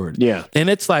record. Yeah. And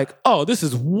it's like, oh, this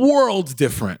is worlds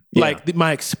different. Yeah. Like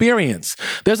my experience.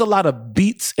 There's a lot of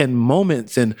beats and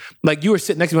moments. And like you were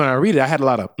sitting next to me when I read it, I had a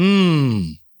lot of,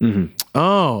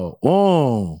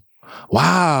 oh,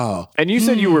 wow. And you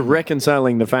said you were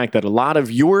reconciling the fact that a lot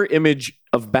of your image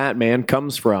of Batman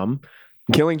comes from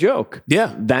Killing Joke.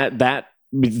 Yeah. That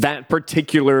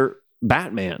particular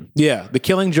Batman. Yeah. The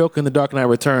Killing Joke and The Dark Knight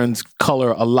Returns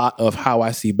color a lot of how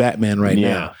I see Batman right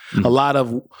now. A lot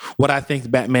of what I think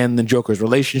Batman and the Joker's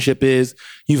relationship is.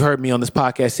 You've heard me on this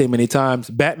podcast say many times,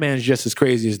 Batman's just as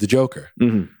crazy as the Joker.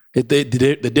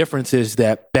 The difference is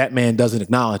that Batman doesn't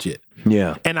acknowledge it.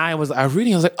 Yeah. And I was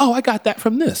reading, I was like, oh, I got that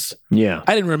from this. Yeah.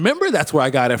 I didn't remember that's where I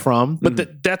got it from,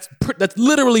 but that's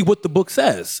literally what the book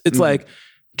says. It's like,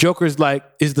 Joker's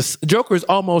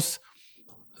almost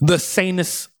the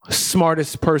sanest,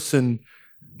 smartest person,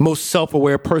 most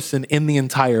self-aware person in the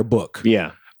entire book.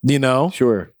 Yeah. You know?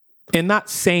 Sure. And not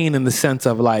sane in the sense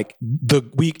of like,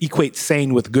 we equate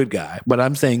sane with good guy, but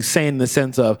I'm saying sane in the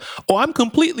sense of, I'm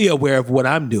completely aware of what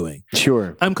I'm doing.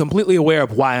 Sure. I'm completely aware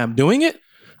of why I'm doing it.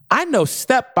 I know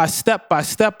step by step by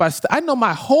step by step. I know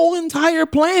my whole entire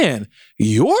plan.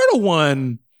 You're the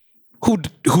one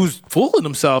who's fooling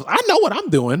themselves. I know what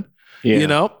I'm doing, you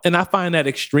know? And I find that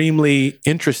extremely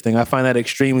interesting. I find that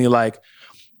extremely like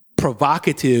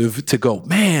provocative to go,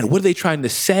 man, what are they trying to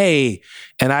say?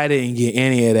 And I didn't get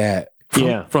any of that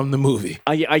from the movie.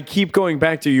 I keep going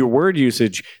back to your word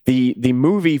usage. The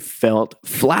movie felt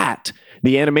flat.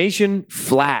 The animation,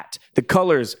 flat. The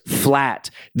colors,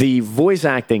 flat. The voice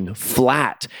acting,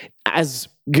 flat.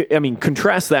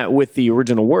 Contrast that with the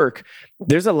original work.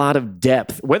 There's a lot of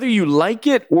depth, whether you like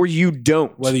it or you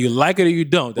don't. Whether you like it or you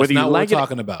don't. That's not what we're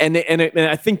talking about. And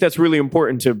I think that's really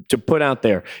important to put out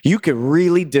there. You could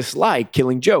really dislike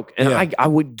Killing Joke, and I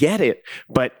would get it,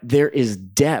 but there is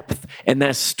depth, and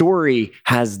that story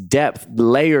has depth,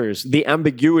 layers, the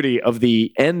ambiguity of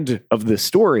the end of the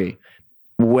story.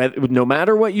 No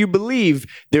matter what you believe,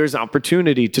 there's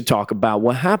opportunity to talk about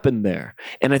what happened there.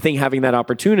 And I think having that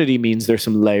opportunity means there's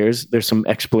some layers, there's some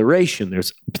exploration,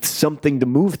 there's something to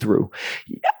move through.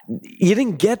 You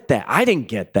didn't get that. I didn't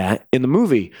get that in the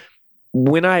movie.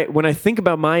 When I think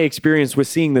about my experience with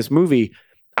seeing this movie,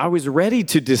 I was ready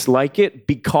to dislike it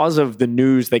because of the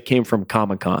news that came from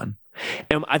Comic-Con.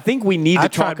 And I think we need to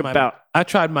talk about... I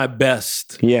tried my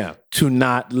best to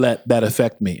not let that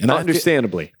affect me. And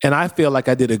understandably. I feel like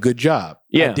I did a good job.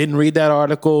 Yeah. I didn't read that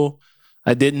article.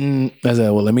 I said,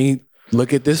 well, let me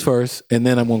look at this first, and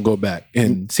then I'm going to go back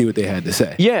and see what they had to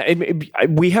say. Yeah,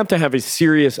 we have to have a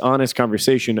serious, honest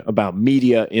conversation about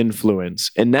media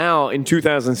influence. And now in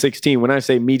 2016, when I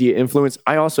say media influence,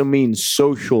 I also mean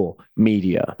social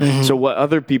media. So what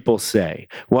other people say,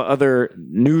 what other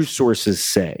news sources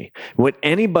say, what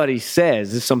anybody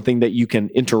says is something that you can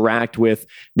interact with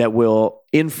that will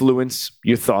influence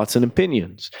your thoughts and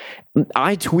opinions.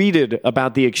 I tweeted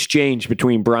about the exchange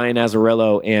between Brian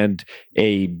Azzarello and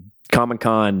a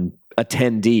Comic-Con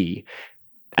attendee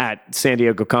at San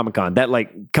Diego Comic-Con, that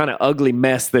like kind of ugly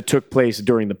mess that took place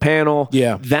during the panel.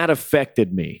 Yeah. That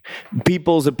affected me.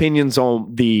 People's opinions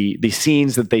on the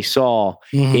scenes that they saw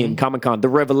in Comic-Con, the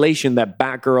revelation that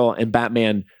Batgirl and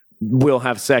Batman will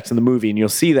have sex in the movie, and you'll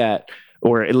see that,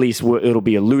 or at least it'll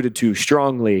be alluded to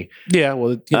strongly. Yeah,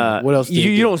 well, what else?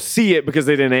 You don't see it because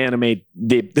they didn't animate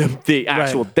the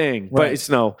actual thing, but it's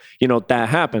that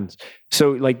happens.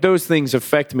 So like those things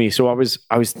affect me. So I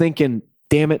was thinking,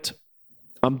 damn it,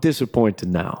 I'm disappointed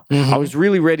now. I was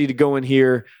really ready to go in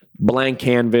here, blank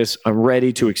canvas. I'm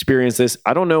ready to experience this.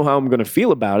 I don't know how I'm going to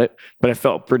feel about it, but I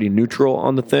felt pretty neutral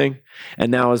on the thing.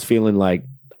 And now I was feeling like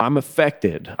I'm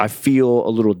affected. I feel a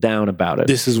little down about it.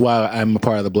 This is why I'm a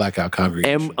part of the Blackout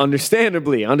congregation. And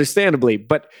understandably.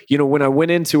 But, when I went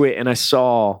into it and I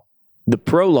saw the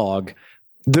prologue,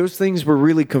 those things were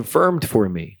really confirmed for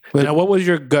me. Now, what was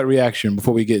your gut reaction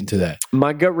before we get into that?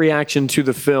 My gut reaction to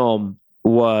the film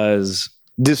was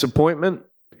disappointment.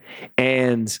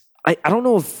 And I don't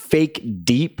know if fake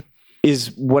deep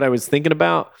is what I was thinking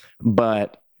about,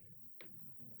 but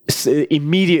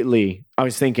immediately I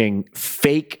was thinking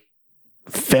fake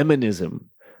feminism,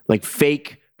 like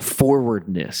fake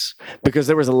forwardness, because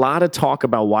there was a lot of talk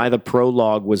about why the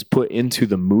prologue was put into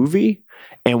the movie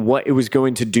and what it was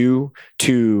going to do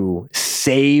to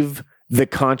save the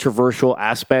controversial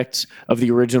aspects of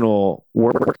the original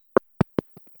work.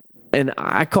 And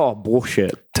I call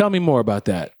bullshit. Tell me more about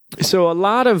that. So a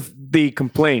lot of the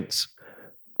complaints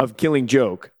of Killing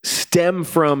Joke stem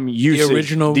from usage.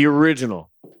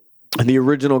 The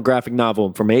original graphic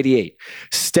novel from '88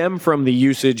 stem from the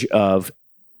usage of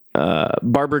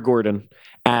Barbara Gordon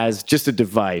as just a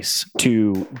device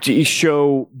to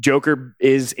show Joker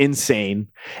is insane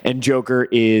and Joker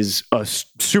is a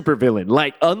supervillain.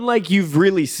 Like, unlike you've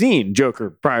really seen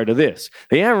Joker prior to this,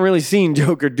 they haven't really seen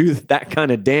Joker do that kind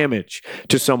of damage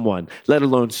to someone, let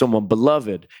alone someone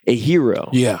beloved, a hero.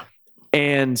 Yeah.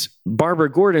 And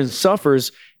Barbara Gordon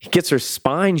suffers, gets her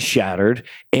spine shattered,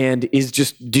 and is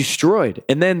just destroyed.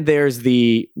 And then there's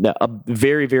a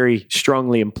very, very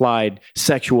strongly implied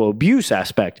sexual abuse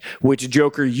aspect, which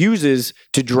Joker uses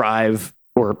to drive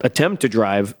or attempt to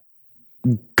drive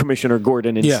Commissioner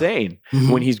Gordon insane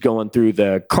when he's going through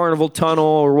the carnival tunnel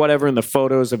or whatever, in the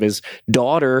photos of his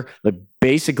daughter, like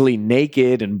basically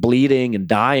naked and bleeding and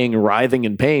dying and writhing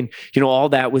in pain. All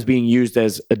that was being used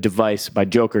as a device by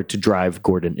Joker to drive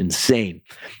Gordon insane.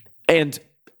 And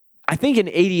I think in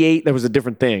 '88, that was a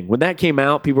different thing. When that came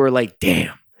out, people were like,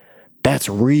 damn, that's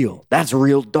real. That's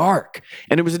real dark.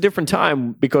 And it was a different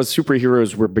time because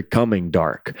superheroes were becoming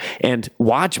dark. And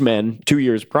Watchmen, 2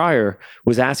 years prior,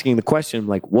 was asking the question,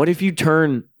 like, what if you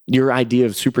turn your idea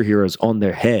of superheroes on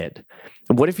their head?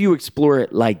 And what if you explore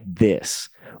it like this?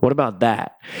 What about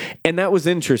that? And that was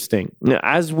interesting. Now,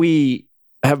 as we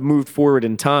have moved forward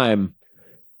in time,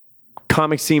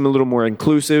 comics seem a little more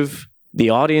inclusive.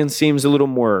 The audience seems a little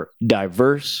more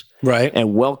diverse, right,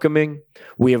 and welcoming.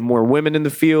 We have more women in the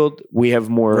field. We have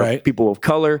more people of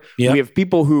color. Yep. We have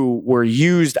people who were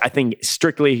used, I think,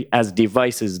 strictly as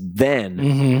devices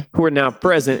then, who are now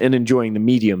present and enjoying the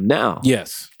medium now.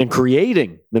 Yes. And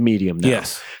creating the medium now.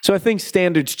 Yes. So I think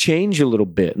standards change a little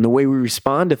bit, and the way we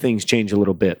respond to things change a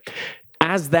little bit.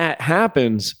 As that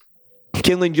happens,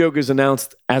 Killing Joke is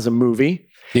announced as a movie.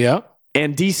 Yeah.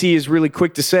 And DC is really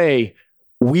quick to say,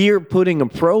 we're putting a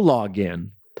prologue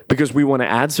in because we want to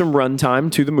add some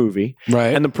runtime to the movie.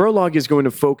 Right. And the prologue is going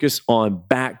to focus on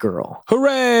Batgirl.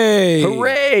 Hooray!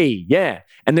 Hooray! Yeah.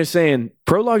 And they're saying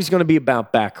prologue is going to be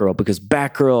about Batgirl because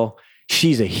Batgirl,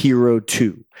 she's a hero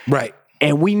too. Right.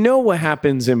 And we know what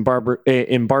happens in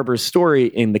Barbara's story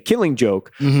in The Killing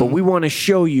Joke, but we want to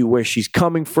show you where she's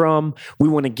coming from. We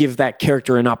want to give that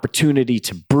character an opportunity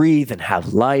to breathe and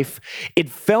have life. It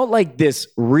felt like this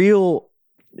real,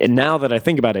 and now that I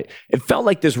think about it, it felt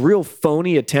like this real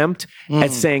phony attempt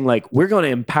at saying, like, we're going to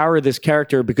empower this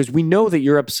character because we know that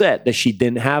you're upset that she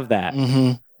didn't have that.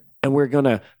 and we're going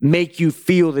to make you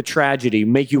feel the tragedy,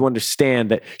 make you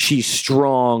understand that she's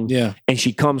strong and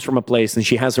she comes from a place and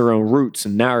she has her own roots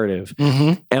and narrative.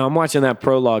 And I'm watching that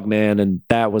prologue, man, and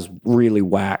that was really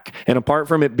whack. And apart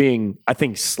from it being, I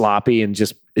think, sloppy and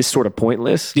just is sort of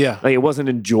pointless. Like, it wasn't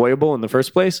enjoyable in the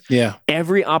first place.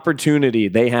 Every opportunity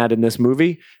they had in this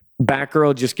movie,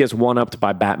 Batgirl just gets one-upped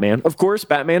by Batman. Of course,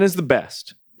 Batman is the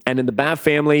best. And in the Bat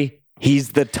family, he's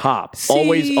the top.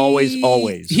 Always.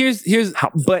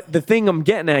 But the thing I'm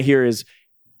getting at here is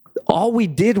all we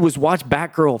did was watch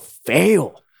Batgirl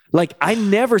fail. Like, I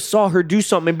never saw her do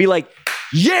something and be like,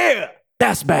 yeah,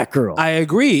 that's Batgirl. I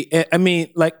agree. I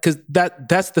mean, like, because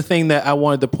that's the thing that I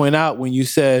wanted to point out when you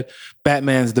said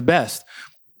Batman's the best.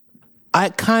 I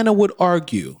kind of would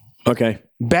argue. Okay.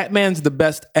 Batman's the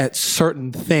best at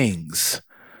certain things.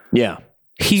 Yeah.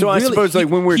 I suppose like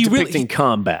when we're depicting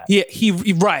combat. Yeah,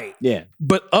 right. Yeah.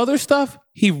 But other stuff,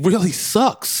 he really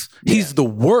sucks. He's the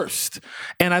worst.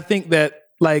 And I think that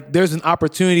like there's an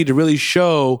opportunity to really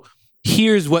show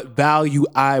here's what value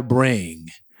I bring.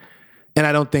 And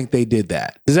I don't think they did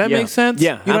that. Does that make sense?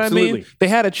 Yeah, you know absolutely. What I mean? They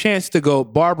had a chance to go,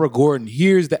 Barbara Gordon,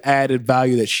 here's the added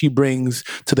value that she brings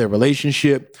to their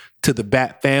relationship, to the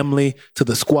Bat family, to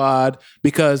the squad.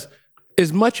 Because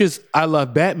as much as I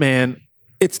love Batman,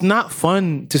 it's not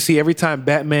fun to see every time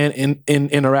Batman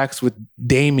interacts with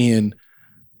Damian,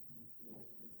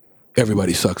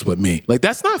 everybody sucks but me. Like,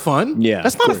 that's not fun. Yeah,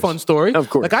 that's not a fun story. Of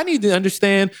course. Like, I need to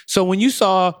understand. So when you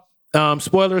saw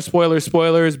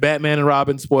spoilers, Batman and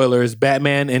Robin spoilers,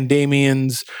 Batman and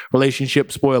Damian's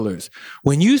relationship spoilers.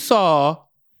 When you saw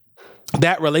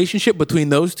that relationship between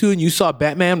those two and you saw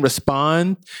Batman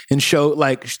respond and show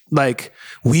like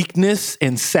weakness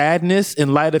and sadness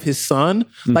in light of his son,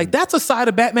 like that's a side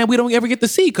of Batman we don't ever get to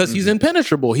see because he's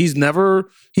impenetrable. He's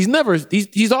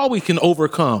all we can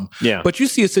overcome. Yeah. But you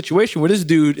see a situation where this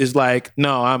dude is like,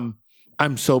 no,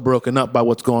 I'm so broken up by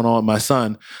what's going on with my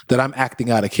son that I'm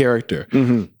acting out of character.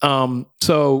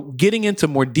 So getting into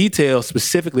more detail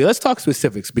specifically, let's talk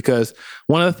specifics, because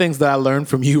one of the things that I learned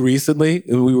from you recently,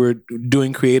 when we were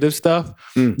doing creative stuff,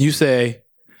 you say,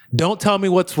 don't tell me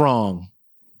what's wrong.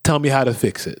 Tell me how to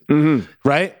fix it.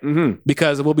 Right?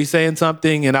 Because we'll be saying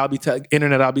something and I'll be telling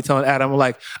Adam,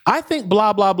 like, I think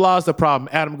blah, blah, blah is the problem.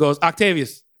 Adam goes,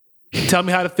 Octavius, tell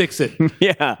me how to fix it.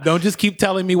 Yeah. Don't just keep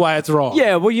telling me why it's wrong.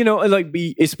 Yeah. Well,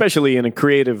 especially in a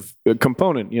creative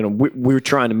component, we're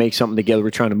trying to make something together. We're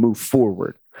trying to move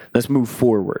forward. Let's move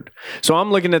forward. So I'm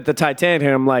looking at the Titanic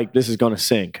and I'm like, this is going to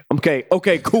sink.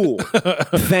 Okay, cool.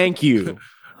 Thank you.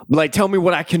 Like, tell me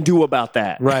what I can do about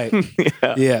that. Right.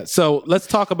 Yeah. So let's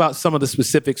talk about some of the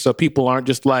specifics so people aren't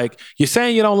just like, you're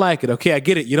saying you don't like it. Okay, I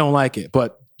get it. You don't like it.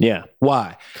 But yeah,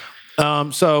 why?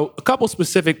 So a couple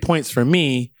specific points for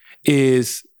me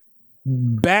is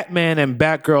Batman and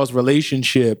Batgirl's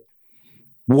relationship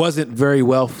wasn't very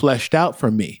well fleshed out for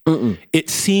me.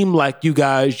 It seemed like you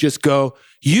guys just go,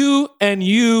 you and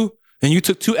you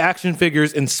took two action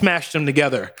figures and smashed them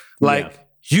together. Like,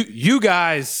 you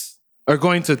guys are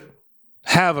going to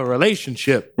have a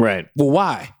relationship. Right. Well,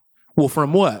 why? Well,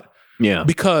 from what? Yeah.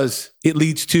 Because it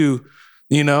leads to,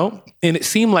 and it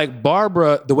seemed like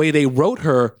Barbara, the way they wrote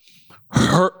her,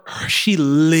 she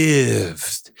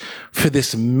lived for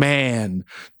this man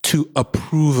to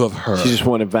approve of her. She just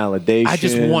wanted validation. I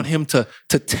just want him to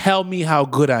tell me how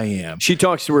good I am. She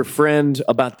talks to her friend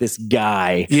about this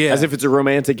guy as if it's a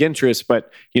romantic interest,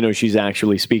 but she's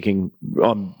actually speaking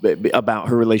about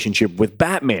her relationship with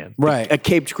Batman, right? A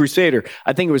caped crusader.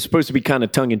 I think it was supposed to be kind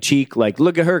of tongue in cheek, like,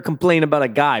 look at her complain about a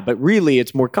guy, but really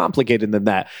it's more complicated than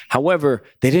that. However,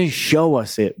 they didn't show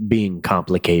us it being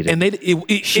complicated, and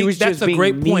that's a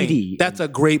great point. That's a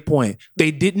great point. They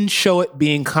didn't show it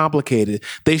being complicated.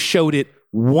 They showed it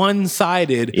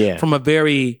one-sided from a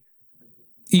very,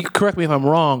 correct me if I'm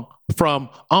wrong, from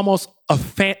almost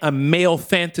a male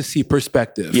fantasy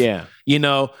perspective. Yeah.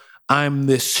 I'm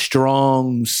this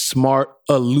strong, smart,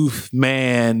 aloof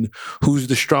man who's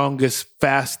the strongest,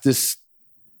 fastest,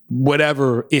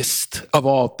 whatever-ist of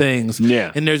all things.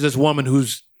 Yeah. And there's this woman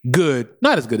who's good,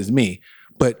 not as good as me,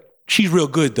 but she's real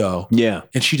good though. Yeah.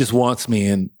 And she just wants me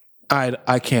and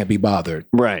I can't be bothered.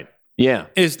 Right. Yeah.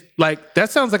 It's like, that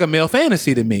sounds like a male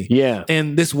fantasy to me. Yeah.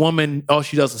 And this woman, all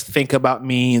she does is think about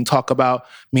me and talk about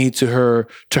me to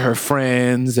her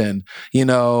friends. And,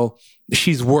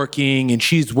 she's working,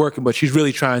 but she's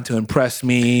really trying to impress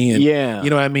me. And, you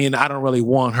know what I mean? I don't really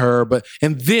want her.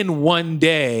 And then one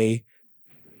day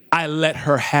I let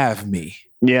her have me.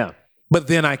 Yeah. But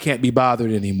then I can't be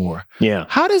bothered anymore. Yeah.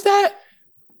 How does that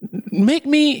make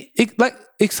me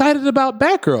excited about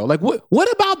Batgirl? Like,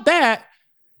 what about that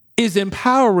is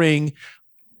empowering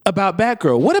about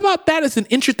Batgirl. What about that as an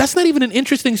interest? That's not even an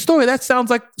interesting story. That sounds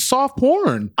like soft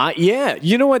porn. Yeah,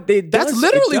 you know what? That's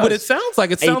literally what it sounds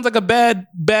like. It sounds like a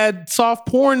bad soft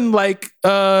porn like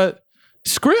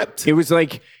script.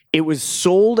 It was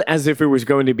sold as if it was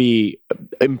going to be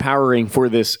empowering for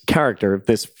this character,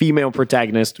 this female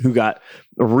protagonist who got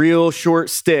a real short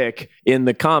stick in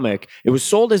the comic. It was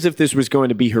sold as if this was going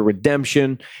to be her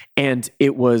redemption, and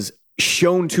it was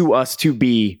shown to us to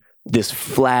be this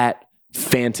flat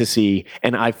fantasy,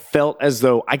 and I felt as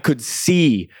though I could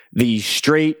see the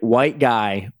straight white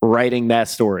guy writing that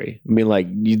story. I mean, like,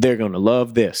 they're going to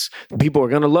love this. People are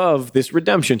going to love this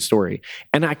redemption story.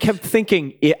 And I kept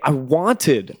thinking, I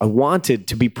wanted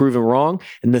to be proven wrong.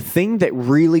 And the thing that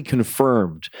really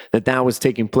confirmed that was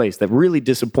taking place, that really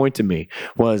disappointed me,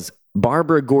 was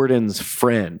Barbara Gordon's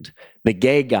friend, the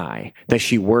gay guy that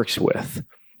she works with.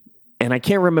 And I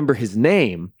can't remember his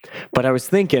name, but I was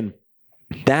thinking,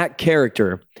 that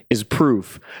character is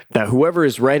proof that whoever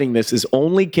is writing this is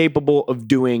only capable of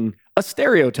doing a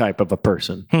stereotype of a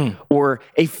person or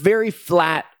a very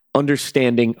flat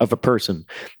understanding of a person.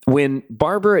 When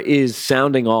Barbara is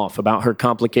sounding off about her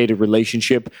complicated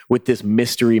relationship with this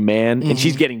mystery man, and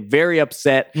she's getting very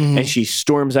upset, and she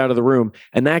storms out of the room,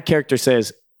 and that character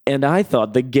says, "And I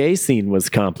thought the gay scene was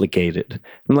complicated."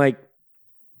 I'm like,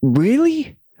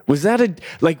 really? Was that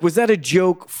a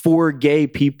joke for gay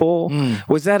people?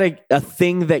 Was that a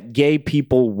thing that gay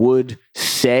people would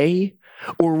say?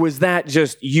 Or was that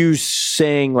just you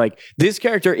saying, like, this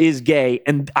character is gay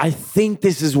and I think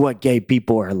this is what gay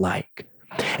people are like?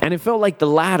 And it felt like the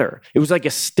latter. It was like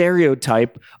a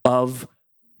stereotype of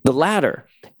the latter.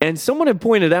 And someone had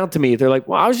pointed out to me, they're like,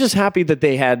 well, I was just happy that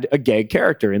they had a gay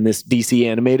character in this DC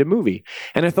animated movie.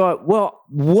 And I thought, well,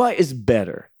 what is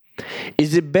better?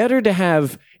 Is it better to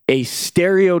have a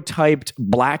stereotyped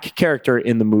black character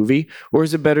in the movie, or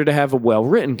is it better to have a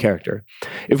well-written character?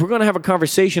 If we're going to have a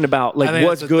conversation about like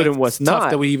what's good and what's not,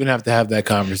 tough that we even have to have that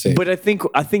conversation. But I think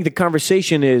the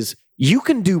conversation is you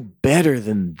can do better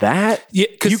than that. Yeah,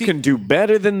 you can do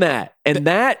better than that, and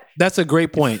that's a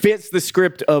great point. Fits the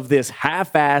script of this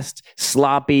half-assed,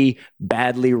 sloppy,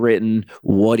 badly written.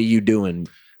 What are you doing?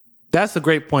 That's a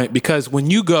great point, because when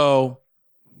you go,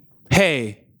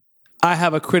 hey, I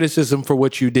have a criticism for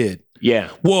what you did.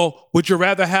 Yeah. Well, would you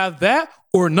rather have that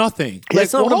or nothing?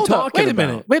 That's not what I'm talking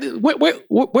about. Wait a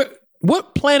minute.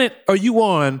 What planet are you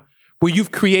on where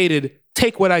you've created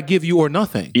take what I give you or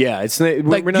nothing? Yeah,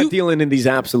 we're not dealing in these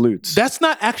absolutes. That's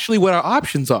not actually what our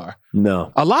options are.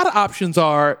 No. A lot of options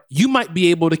are, you might be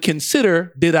able to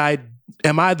consider,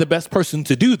 am I the best person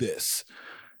to do this?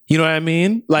 You know what I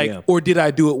mean? Or did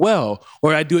I do it well?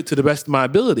 Or I do it to the best of my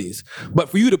abilities? But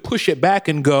for you to push it back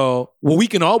and go, well, we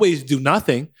can always do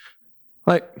nothing.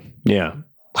 Yeah.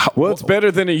 Well, it's better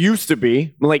than it used to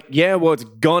be. Well, it's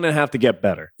gonna have to get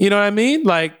better. You know what I mean?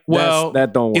 That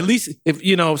don't work. At least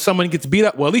if someone gets beat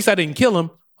up, well, at least I didn't kill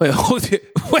him. Wait,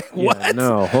 what? Yeah,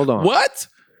 no, hold on. What?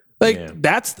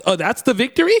 That's the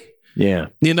victory? Yeah.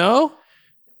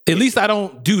 At least I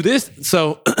don't do this.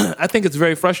 So I think it's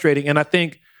very frustrating. And I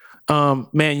think,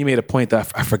 man, you made a point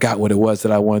that I forgot what it was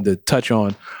that I wanted to touch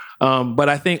on. But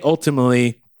I think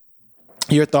ultimately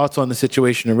your thoughts on the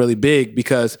situation are really big,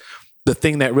 because the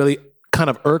thing that really kind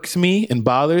of irks me and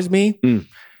bothers me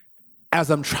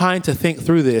as I'm trying to think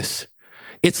through this,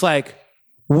 it's like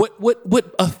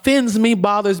what offends me,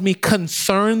 bothers me,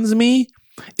 concerns me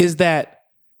is that,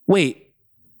 wait,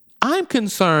 I'm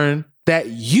concerned that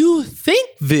you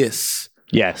think this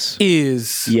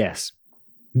is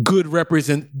good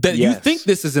you think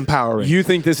this is empowering. You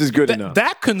think this is good enough.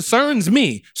 That concerns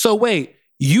me. So wait,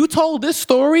 you told this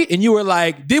story and you were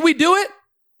like, did we do it?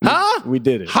 Huh? We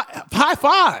did it. High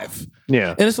five.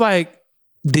 Yeah. And it's like,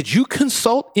 did you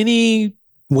consult any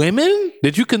women?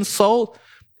 Did you consult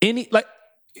any,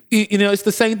 it's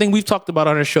the same thing we've talked about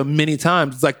on our show many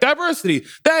times. It's like diversity.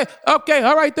 Okay,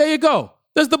 all right, there you go.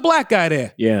 There's the black guy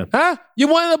there. Yeah. Huh? You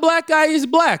wanted a black guy, he's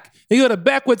black. You got a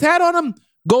backwards hat on him,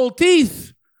 gold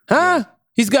teeth. Huh? Yeah.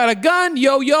 He's got a gun.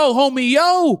 Yo, homie,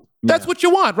 yo. That's what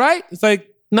you want, right? It's like,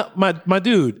 no, my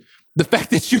dude. The fact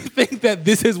that you think that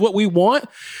this is what we want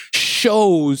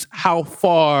shows how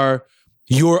far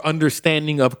your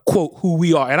understanding of, quote, who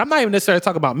we are. And I'm not even necessarily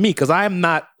talking about me, because I am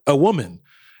not a woman,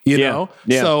 you know?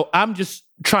 Yeah. So I'm just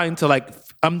trying to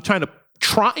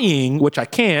which I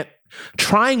can't,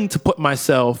 trying to put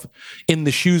myself in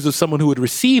the shoes of someone who would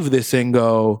receive this and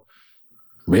go,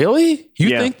 really? You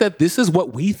think that this is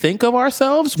what we think of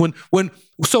ourselves? When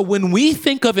we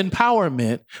think of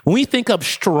empowerment, when we think of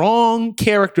strong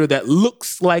character that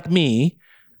looks like me,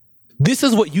 this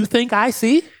is what you think I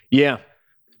see? Yeah.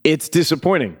 It's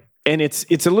disappointing. And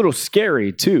it's a little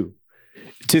scary too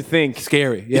to think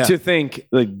Scary. Yeah. to think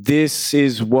like this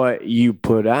is what you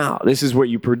put out. This is what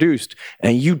you produced.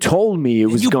 And you told me it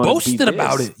was going to be this. You boasted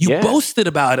about it. You boasted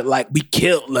about it like we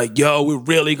killed, like, yo, we're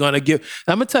really going to give.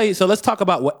 And I'm going to tell you, so let's talk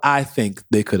about what I think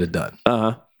they could have done.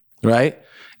 Uh-huh. Right?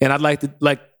 And I'd like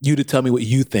you to tell me what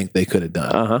you think they could have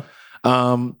done.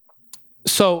 Uh-huh.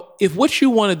 So if what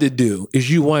you wanted to do is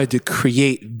you wanted to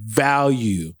create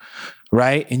value,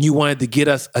 right? And you wanted to get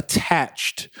us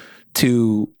attached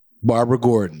to Barbara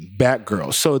Gordon,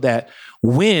 Batgirl, so that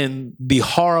when the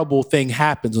horrible thing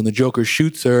happens, when the Joker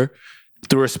shoots her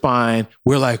through her spine,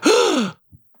 we're like,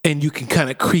 and you can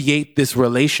kind of create this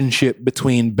relationship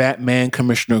between Batman,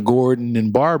 Commissioner Gordon,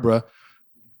 and Barbara.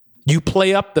 You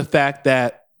play up the fact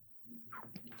that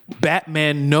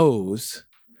Batman knows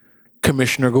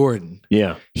Commissioner Gordon.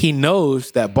 Yeah. He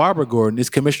knows that Barbara Gordon is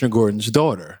Commissioner Gordon's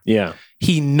daughter. Yeah.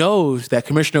 He knows that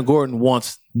Commissioner Gordon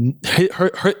wants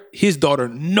his daughter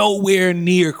nowhere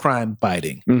near crime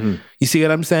fighting. Mm-hmm. You see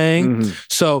what I'm saying? Mm-hmm.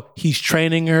 So he's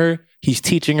training her. He's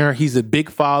teaching her. He's a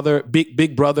big father,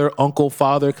 big brother, uncle,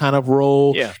 father kind of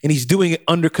role. Yeah. And he's doing it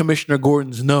under Commissioner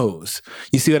Gordon's nose.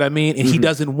 You see what I mean? And he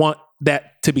doesn't want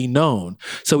that to be known.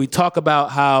 So we talk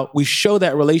about how we show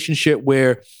that relationship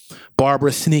where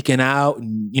Barbara's sneaking out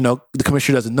and, you know, the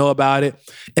commissioner doesn't know about it.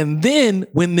 And then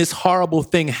when this horrible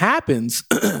thing happens,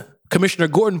 Commissioner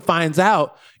Gordon finds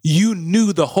out you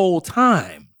knew the whole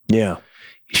time. Yeah.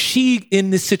 She in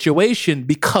this situation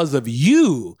because of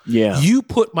you. Yeah. You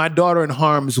put my daughter in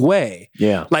harm's way.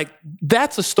 Yeah. Like,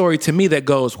 that's a story to me that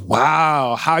goes,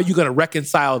 wow, how are you going to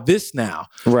reconcile this now?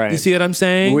 Right. You see what I'm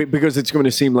saying? Because it's going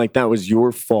to seem like that was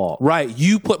your fault. Right.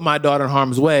 You put my daughter in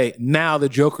harm's way. Now the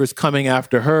Joker is coming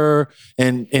after her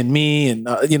and me. And,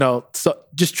 you know, so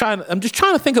I'm just trying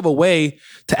to think of a way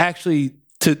to actually,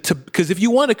 because if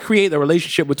you want to create a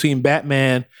relationship between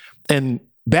Batman and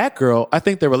Batgirl, I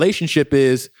think the relationship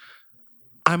is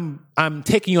I'm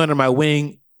taking you under my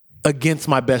wing against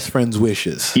my best friend's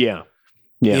wishes. Yeah.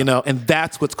 Yeah. You know, and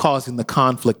that's what's causing the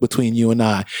conflict between you and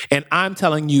I. And I'm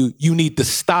telling you, you need to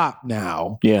stop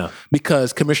now. Yeah.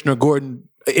 Because Commissioner Gordon,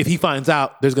 if he finds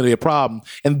out, there's going to be a problem.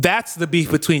 And that's the beef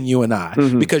between you and I.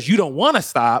 Mm-hmm. Because you don't want to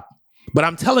stop, but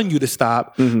I'm telling you to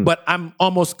stop. Mm-hmm. But I'm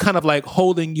almost kind of like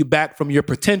holding you back from your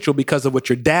potential because of what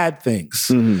your dad thinks.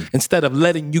 Mm-hmm. Instead of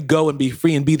letting you go and be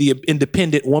free and be the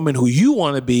independent woman who you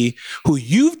want to be, who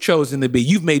you've chosen to be.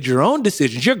 You've made your own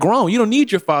decisions. You're grown. You don't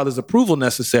need your father's approval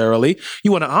necessarily.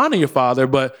 You want to honor your father.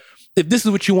 But if this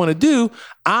is what you want to do,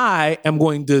 I am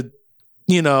going to,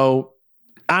 you know,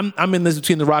 I'm in this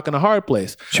between the rock and the hard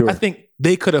place. Sure. I think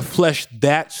they could have fleshed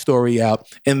that story out.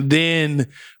 And then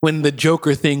when the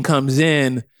Joker thing comes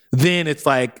in, then it's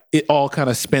like it all kind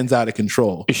of spins out of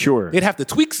control. Sure. They'd have to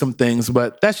tweak some things,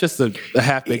 but that's just a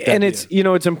half-baked idea. And it's, you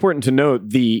know, it's important to note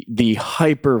the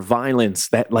hyper violence,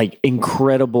 that like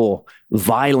incredible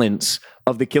violence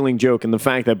of the Killing Joke, and the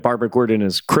fact that Barbara Gordon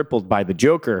is crippled by the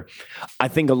Joker. I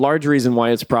think a large reason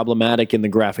why it's problematic in the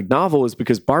graphic novel is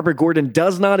because Barbara Gordon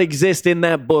does not exist in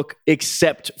that book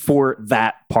except for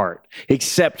that part,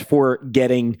 except for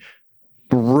getting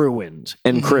ruined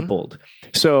and crippled.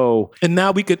 So, and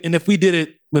now we could, and if we did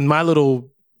it in my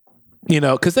little, you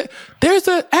know, because there's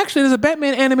a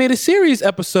Batman animated series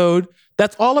episode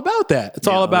that's all about that. It's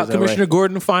all about Commissioner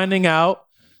Gordon finding out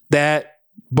that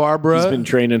Barbara has been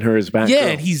training her as Batgirl. Yeah,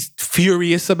 and he's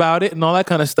furious about it and all that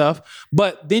kind of stuff.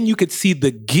 But then you could see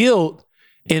the guilt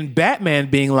in Batman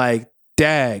being like,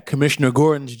 Dad, Commissioner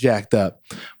Gordon's jacked up.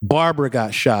 Barbara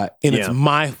got shot, and it's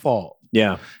my fault.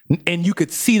 Yeah. And you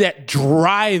could see that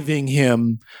driving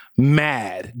him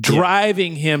mad,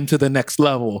 driving him to the next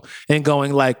level and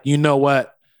going like, you know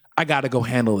what? I got to go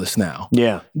handle this now.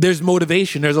 Yeah. There's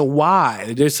motivation. There's a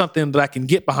why. There's something that I can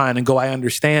get behind and go, I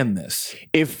understand this.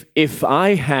 If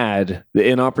I had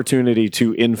an opportunity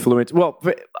to influence, well,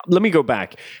 let me go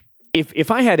back.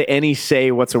 If I had any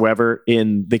say whatsoever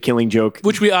in the Killing Joke,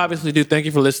 which we obviously do. Thank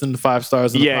you for listening to 5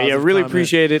 stars. Yeah, really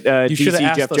appreciate it. You should have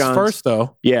asked Jeff us Johns. first,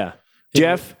 though. Yeah.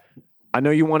 Jeff, I know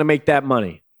you want to make that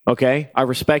money. Okay. I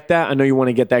respect that. I know you want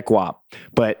to get that guap,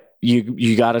 but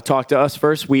you got to talk to us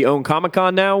first. We own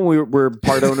Comic-Con now. We're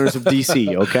part owners of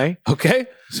DC. Okay. Okay.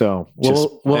 So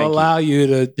we'll allow you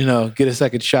to, you know, get a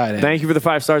second shot at. Thank you for the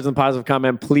 5 stars and the positive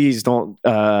comment. Please don't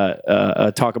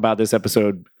talk about this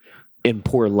episode in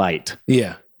poor light.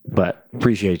 Yeah. But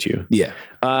appreciate you. Yeah.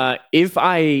 If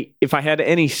I had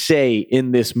any say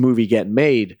in this movie getting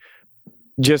made,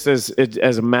 just as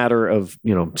a matter of,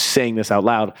 saying this out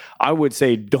loud, I would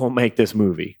say don't make this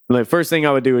movie. The first thing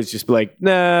I would do is just be like,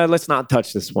 nah, let's not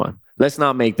touch this one. Let's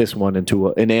not make this one into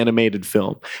an animated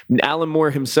film. Alan Moore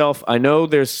himself, I know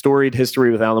there's storied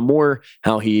history with Alan Moore,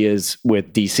 how he is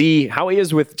with DC, how he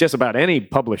is with just about any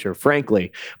publisher,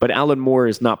 frankly. But Alan Moore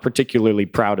is not particularly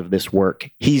proud of this work.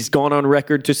 He's gone on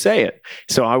record to say it.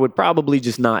 So I would probably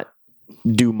just not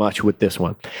do much with this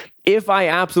one. If I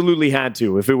absolutely had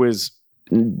to, if it was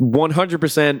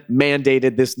 100%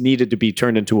 mandated this needed to be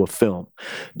turned into a film,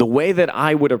 the way that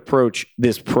I would approach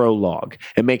this prologue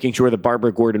and making sure that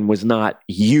Barbara Gordon was not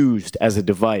used as a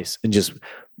device and just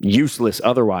useless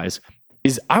otherwise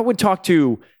is I would talk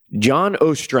to John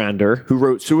Ostrander, who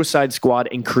wrote Suicide Squad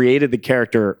and created the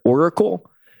character Oracle,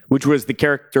 which was the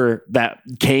character that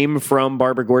came from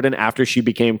Barbara Gordon after she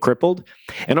became crippled.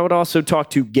 And I would also talk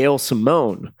to Gail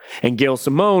Simone. And Gail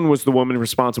Simone was the woman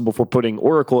responsible for putting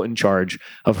Oracle in charge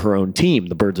of her own team,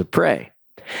 the Birds of Prey.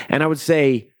 And I would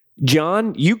say,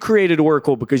 John, you created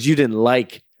Oracle because you didn't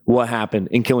like what happened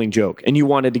in Killing Joke, and you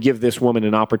wanted to give this woman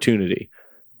an opportunity.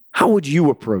 How would you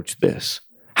approach this?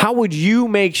 How would you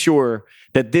make sure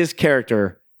that this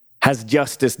character has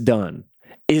justice done?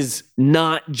 Is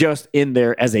not just in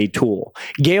there as a tool.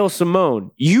 Gail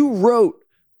Simone, you wrote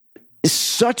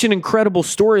such an incredible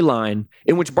storyline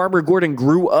in which Barbara Gordon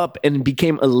grew up and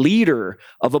became a leader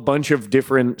of a bunch of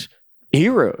different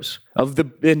heroes of the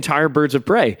entire Birds of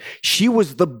Prey. She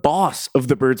was the boss of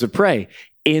the Birds of Prey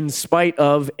in spite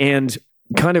of and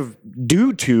kind of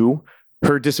due to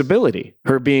her disability,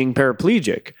 her being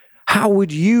paraplegic. How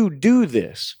would you do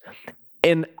this?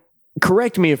 And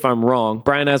correct me if I'm wrong.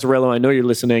 Brian Azzarello, I know you're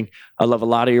listening. I love a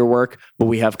lot of your work, but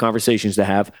we have conversations to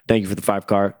have. Thank you for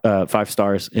the 5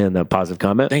 stars and the positive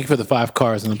comment. Thank you for the 5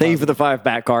 cars. And Thank you for the 5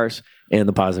 back cars and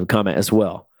the positive comment as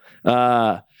well.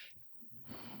 I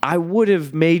would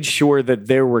have made sure that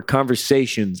there were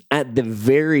conversations at the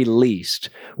very least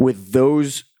with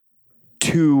those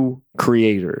 2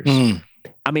 creators.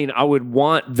 I mean, I would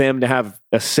want them to have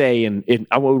a say in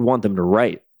I would want them to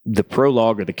write the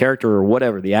prologue or the character or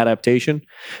whatever, the adaptation.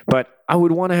 But I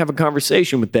would want to have a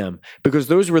conversation with them because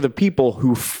those were the people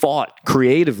who fought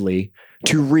creatively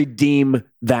to redeem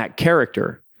that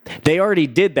character. They already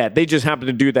did that. They just happened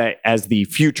to do that as the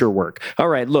future work. All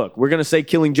right, look, we're going to say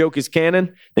Killing Joke is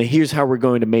canon. Then here's how we're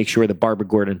going to make sure that Barbara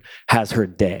Gordon has her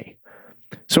day.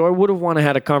 So I would have wanted to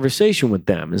have a conversation with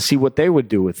them and see what they would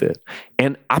do with it.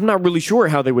 And I'm not really sure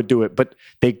how they would do it, but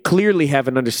they clearly have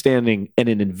an understanding and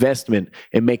an investment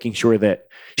in making sure that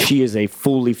she is a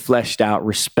fully fleshed out,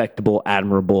 respectable,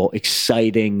 admirable,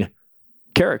 exciting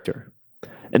character.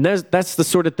 And that's the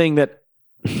sort of thing that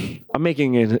I'm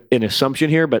making an assumption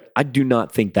here, but I do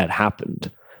not think that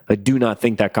happened. I do not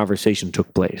think that conversation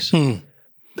took place.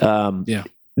 Yeah.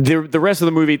 The rest of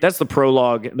the movie, that's the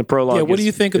prologue. And the prologue. Yeah. What do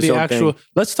you think of the actual?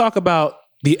 Let's talk about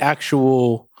the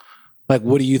actual. Like,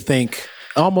 what do you think?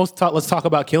 Let's talk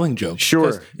about Killing Joke.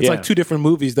 Sure. It's like 2 different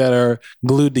movies that are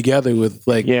glued together with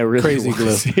really crazy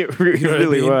glue. It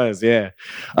really was. Yeah.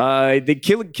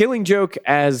 The Killing Joke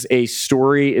as a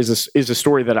story is a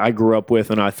story that I grew up with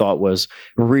and I thought was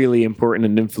really important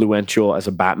and influential as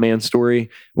a Batman story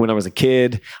when I was a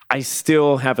kid. I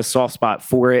still have a soft spot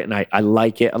for it and I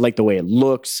like it. I like the way it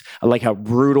looks. I like how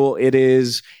brutal it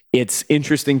is. It's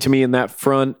interesting to me in that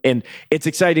front and it's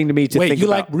exciting to me to think about. Wait, you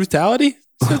like brutality?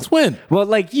 Since when? Well,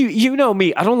 like you know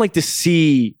me, I don't like to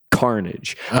see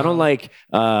carnage. I don't like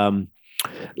I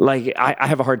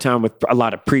have a hard time with a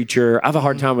lot of Preacher. I have a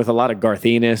hard time with a lot of Garth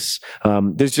Ennis.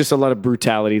 There's just a lot of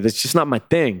brutality. That's just not my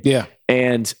thing. Yeah.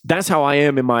 And that's how I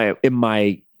am in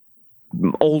my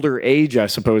older age, I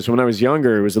suppose. When I was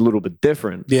younger, it was a little bit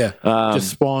different. Yeah. Just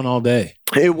Spawn all day.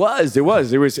 It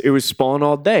was Spawn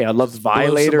all day. I loved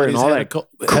Violator and all that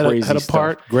crazy had a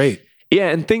part. Stuff. Great. Yeah,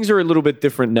 and things are a little bit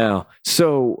different now.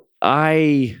 So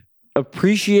I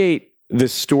appreciate the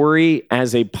story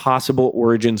as a possible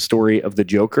origin story of the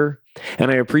Joker.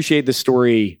 And I appreciate the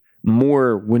story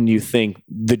more when you think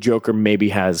the Joker maybe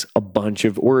has a bunch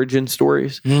of origin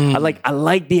stories. I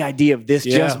like the idea of this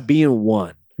just being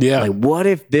one. Yeah. Like, what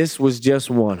if this was just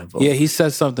one of them? Yeah, he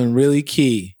says something really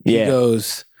key. He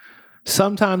goes,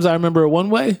 sometimes I remember it one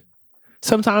way.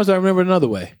 Sometimes I remember another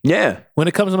way. Yeah. When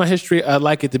it comes to my history, I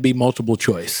like it to be multiple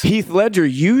choice. Heath Ledger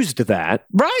used that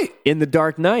in The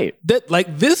Dark Knight.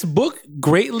 This book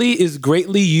is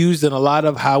greatly used in a lot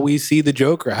of how we see the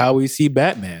Joker, how we see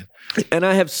Batman. And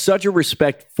I have such a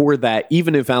respect for that,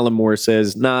 even if Alan Moore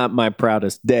says, not my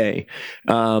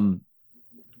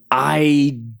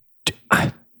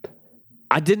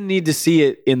I didn't need to see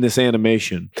it in this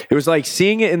animation. It was like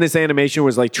seeing it in this animation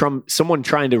was like someone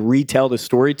trying to retell the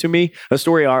story to me, a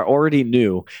story I already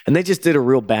knew, and they just did a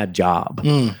real bad job.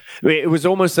 I mean, it was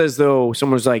almost as though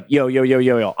someone was like, yo,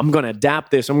 I'm going to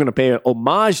adapt this. I'm going to pay a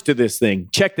homage to this thing.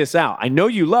 Check this out. I know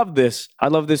you love this. I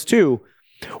love this too.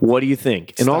 What do you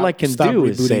think? And all I can do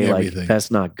is say, everything. Like,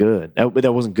 that's not good.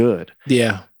 That wasn't good.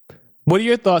 Yeah. What are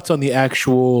your thoughts on the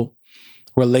actual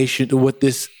what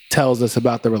this tells us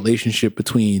about the relationship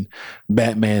between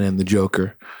Batman and the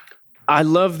Joker? I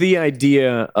love the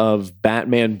idea of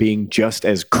Batman being just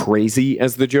as crazy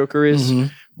as the Joker is,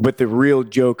 but the real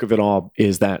joke of it all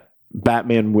is that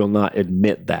Batman will not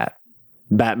admit that.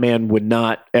 Batman would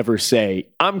not ever say,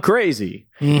 I'm crazy,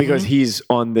 because he's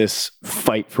on this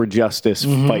fight for justice,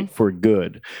 fight for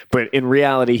good. But in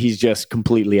reality, he's just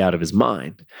completely out of his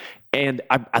mind. And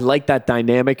I like that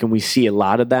dynamic, and we see a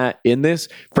lot of that in this,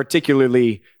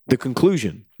 particularly the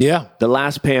conclusion. Yeah. The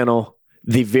last panel,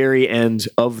 the very end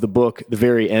of the book, the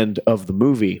very end of the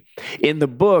movie. In the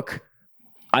book,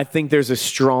 I think there's a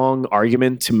strong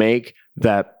argument to make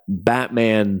that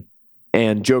Batman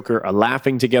and Joker are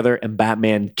laughing together and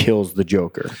Batman kills the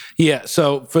Joker. Yeah.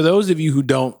 So for those of you who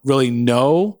don't really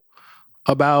know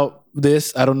about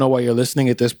this, I don't know why you're listening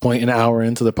at this point, an hour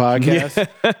into the podcast,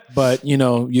 but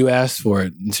you asked for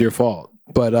it. It's your fault.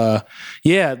 But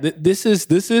this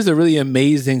is a really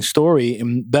amazing story,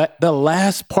 and that the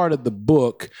last part of the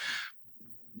book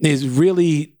is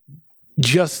really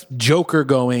just Joker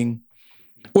going.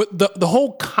 The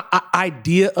whole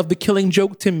idea of the Killing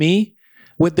Joke, to me,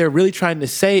 what they're really trying to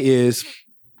say is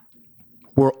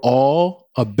we're all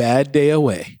a bad day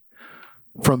away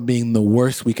from being the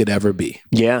worst we could ever be.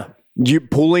 Yeah. You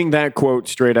pulling that quote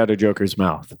straight out of Joker's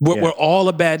mouth. We're all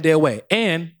a bad day away.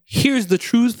 And here's the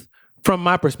truth from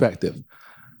my perspective.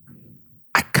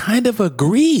 I kind of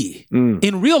agree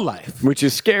in real life. Which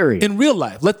is scary. In real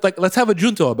life. Let's have a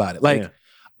junto about it.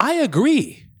 I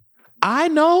agree. I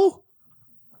know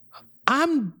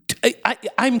I'm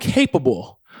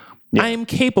capable. Yeah. I am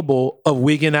capable of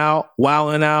wigging out,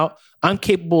 wilding out. I'm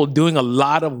capable of doing a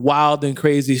lot of wild and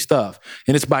crazy stuff.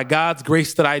 And it's by God's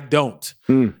grace that I don't.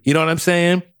 You know what I'm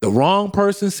saying? The wrong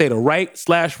person say the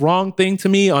right/wrong thing to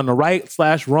me on the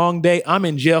right/wrong day. I'm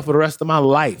in jail for the rest of my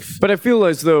life. But I feel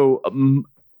as though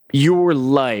your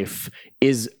life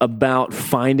is about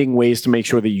finding ways to make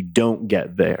sure that you don't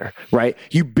get there, right?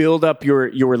 You build up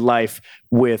your life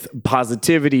with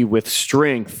positivity, with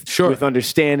strength, with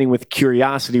understanding, with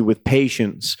curiosity, with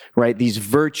patience, right? These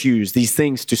virtues, these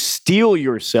things to steel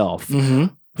yourself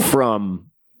from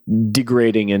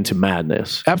degrading into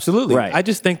madness. Absolutely. Right. I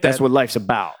just think that's what life's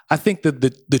about. I think that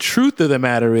the truth of the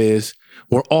matter is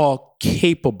we're all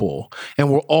capable,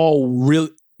 and we're all really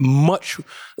much.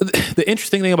 The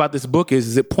interesting thing about this book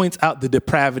is it points out the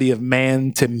depravity of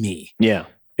man to me. Yeah.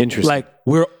 Interesting. Like,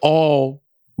 we're all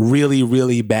really,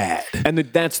 really bad. And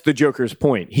that's the Joker's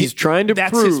point. He's trying to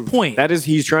prove. That's his point.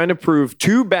 He's trying to prove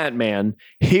to Batman,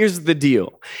 here's the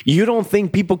deal. You don't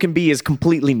think people can be as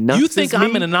completely nuts as me? You think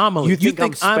I'm an anomaly. You think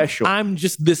I'm special. I'm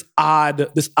just this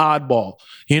oddball.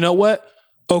 You know what?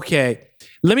 Okay.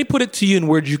 Let me put it to you in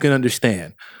words you can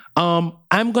understand.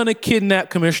 I'm going to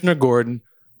kidnap Commissioner Gordon.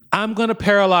 I'm going to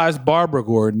paralyze Barbara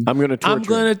Gordon. I'm going to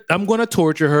torture her. I'm going to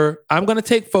torture her. I'm going to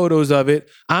take photos of it.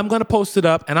 I'm going to post it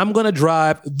up, and I'm going to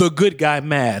drive the good guy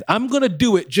mad. I'm going to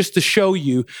do it just to show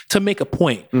you, to make a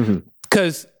point.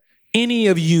 Because any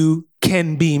of you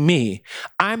can be me.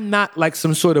 I'm not like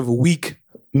some sort of weak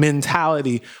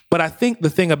mentality, but I think the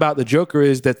thing about the Joker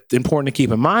is that's important to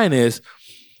keep in mind is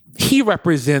he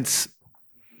represents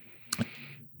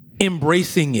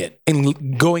embracing it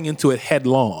and going into it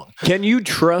headlong. Can you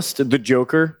trust the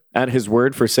Joker at his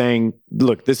word for saying,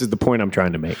 look, this is the point I'm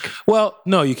trying to make? Well,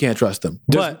 no, you can't trust him.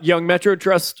 Does young Metro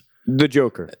trust the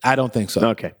Joker? I don't think so.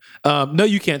 Okay. No,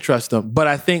 you can't trust him. But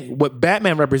I think what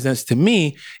Batman represents to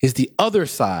me is the other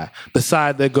side, the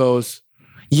side that goes,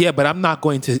 yeah, but I'm not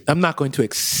going to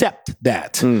accept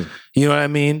that. You know what I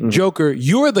mean? Joker,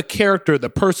 you're the character, the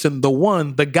person,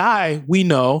 the guy we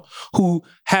know who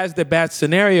has the bad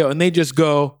scenario, and they just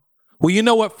go, well, you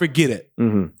know what? Forget it.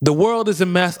 The world is a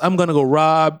mess. I'm going to go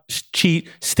rob, cheat,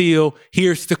 steal.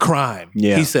 Here's the crime,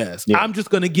 he says. I'm just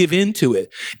going to give into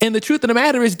it. And the truth of the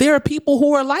matter is there are people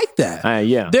who are like that.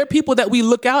 There are people that we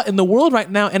look out in the world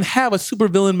right now and have a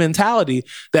supervillain mentality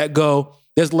that go,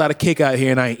 there's a lot of cake out here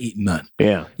and I ain't eating none.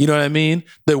 Yeah. You know what I mean?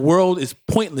 The world is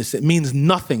pointless. It means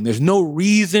nothing. There's no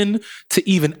reason to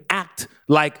even act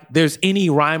like there's any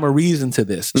rhyme or reason to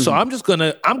this. So I'm going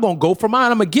to go for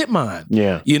mine. I'm going to get mine.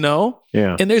 Yeah. You know?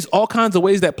 Yeah. And there's all kinds of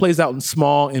ways that plays out in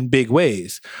small and big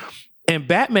ways. And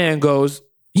Batman goes,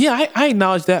 Yeah, I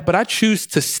acknowledge that, but I choose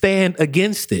to stand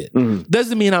against it.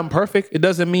 Doesn't mean I'm perfect. It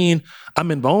doesn't mean I'm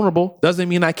invulnerable. Doesn't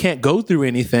mean I can't go through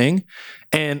anything.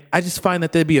 And I just find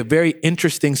that there'd be a very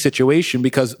interesting situation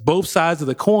because both sides of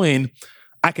the coin,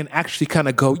 I can actually kind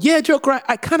of go, yeah, Joker,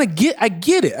 I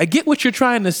get it. I get what you're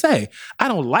trying to say. I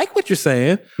don't like what you're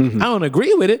saying. I don't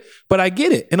agree with it, but I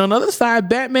get it. And on the other side,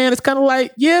 Batman is kind of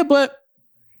like, yeah, but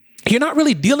you're not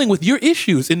really dealing with your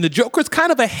issues, and the Joker's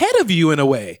kind of ahead of you in a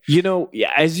way. You know,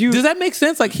 does that make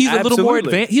sense? Like he's Absolutely. a little more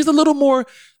advanced. He's a little more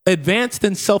advanced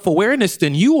in self-awareness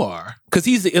than you are, because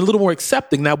he's a little more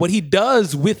accepting. Now, what he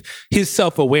does with his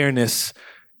self-awareness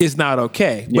is not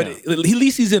okay. But at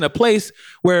least he's in a place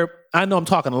where, I know I'm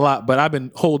talking a lot, but I've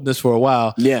been holding this for a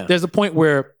while. Yeah. There's a point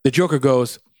where the Joker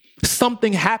goes,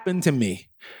 something happened to me.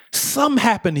 Some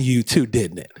happened to you too,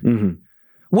 didn't it?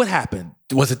 What happened?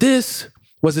 Was it this?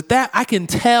 Was it that? I can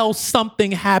tell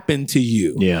something happened to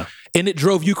you. Yeah. And it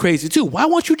drove you crazy too. Why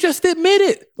won't you just admit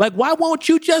it? Like, why won't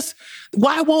you just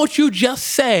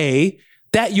say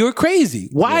that you're crazy?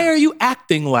 Why are you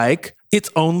acting like it's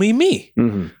only me?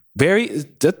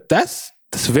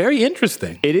 That's very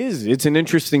interesting. It is. It's an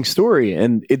interesting story.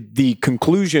 And the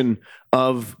conclusion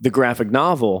of the graphic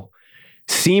novel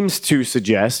seems to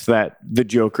suggest that the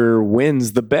Joker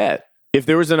wins the bet. If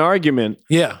there was an argument,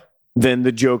 then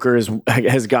the Joker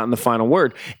has gotten the final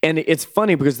word. And it's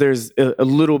funny because there's a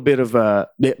little bit of a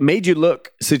made you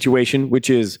look situation, which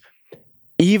is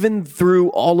even through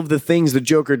all of the things the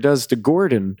Joker does to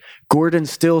Gordon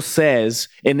still says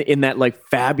in that like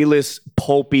fabulous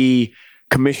pulpy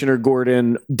Commissioner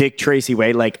Gordon, Dick Tracy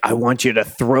way, like, I want you to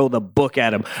throw the book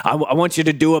at him. I want you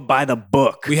to do it by the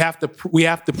book. We have to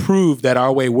prove that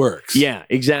our way works. Yeah,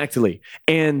 exactly.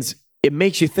 And it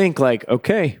makes you think like,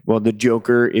 okay, well, the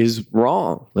Joker is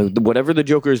wrong. Like, whatever the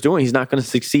Joker is doing, he's not going to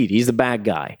succeed. He's the bad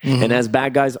guy. And as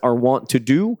bad guys are wont to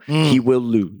do, he will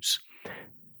lose.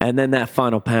 And then that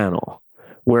final panel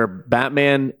where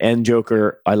Batman and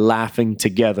Joker are laughing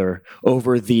together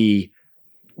over the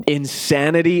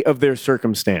insanity of their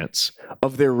circumstance,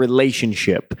 of their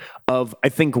relationship, of, I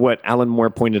think what Alan Moore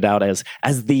pointed out as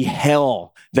the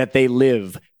hell that they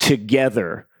live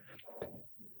together.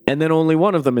 And then only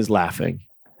one of them is laughing,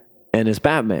 and it's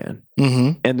Batman.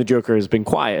 And the Joker has been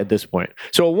quiet at this point.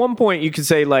 So at one point you could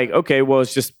say like, okay, well,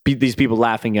 it's just these people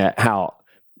laughing at how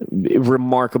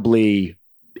remarkably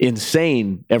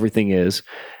insane everything is.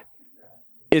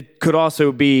 It could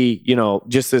also be,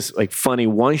 just this like funny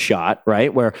one shot,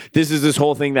 right? Where this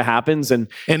whole thing that happens and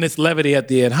it's levity at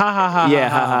the end. Ha ha ha. Yeah,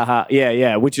 ha ha ha.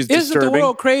 Yeah, which is disturbing. Isn't the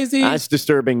world crazy? That's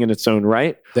disturbing in its own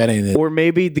right. That ain't it. Or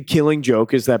maybe the killing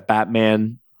joke is that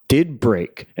Batman did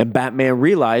break, and Batman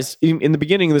realized in the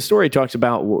beginning of the story, talks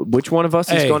about which one of us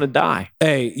is going to die.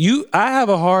 I have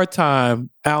a hard time,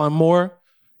 Alan Moore.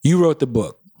 You wrote the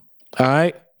book, all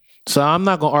right? So I'm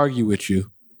not going to argue with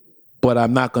you, but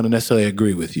I'm not going to necessarily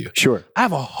agree with you. Sure. I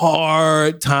have a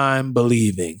hard time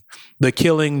believing the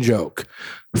killing joke.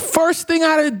 First thing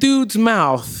out of the dude's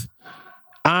mouth,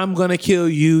 I'm going to kill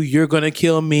you, you're going to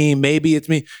kill me, maybe it's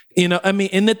me. And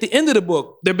at the end of the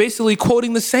book, they're basically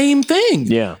quoting the same thing.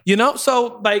 Yeah.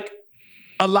 So like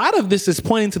a lot of this is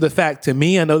pointing to the fact, to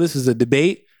me, I know this is a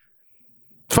debate.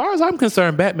 As far as I'm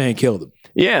concerned, Batman killed him.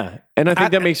 Yeah. And I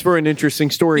think that makes for an interesting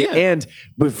story. Yeah.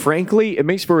 But frankly, it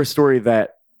makes for a story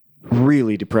that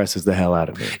really depresses the hell out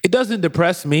of me. It doesn't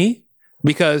depress me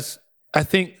because I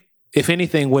think, if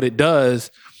anything, what it does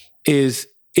is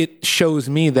it shows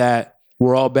me that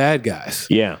we're all bad guys.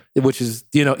 Yeah. Which is,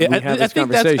 I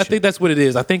think that's what it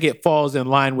is. I think it falls in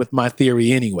line with my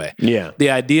theory anyway. Yeah.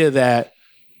 The idea that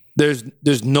there's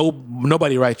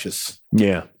nobody righteous.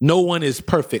 Yeah. No one is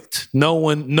perfect. Not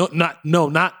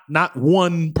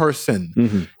one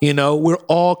person. We're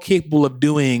all capable of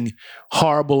doing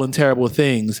horrible and terrible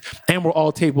things, and we're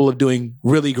all capable of doing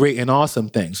really great and awesome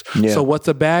things. Yeah. So what's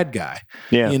a bad guy?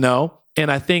 Yeah.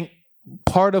 And I think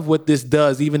part of what this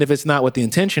does, even if it's not what the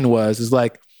intention was, is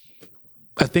like,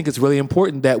 I think it's really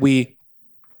important that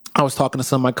I was talking to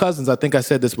some of my cousins, I think I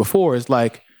said this before, is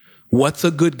like, what's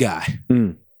a good guy?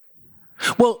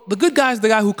 Well, the good guy is the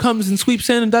guy who comes and sweeps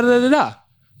in and da-da-da-da-da.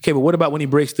 Okay, but what about when he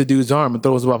breaks the dude's arm and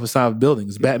throws him off the side of a building?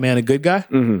 Is Batman a good guy?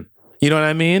 You know what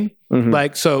I mean?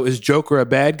 Like, so is Joker a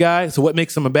bad guy? So what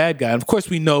makes him a bad guy? And of course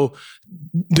we know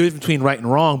the difference between right and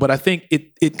wrong, but I think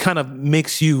it kind of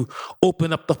makes you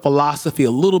open up the philosophy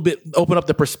a little bit, open up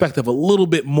the perspective a little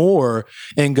bit more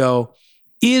and go,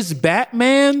 is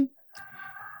Batman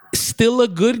still a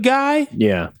good guy?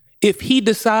 Yeah. If he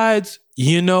decides,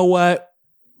 you know what?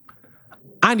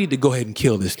 I need to go ahead and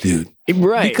kill this dude.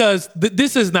 Right. Because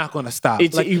this is not going to stop.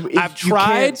 I've you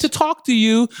tried can't- to talk to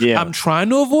you. Yeah. I'm trying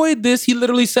to avoid this. He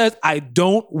literally says, I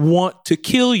don't want to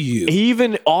kill you. He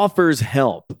even offers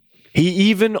help. He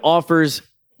even offers,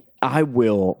 I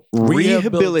will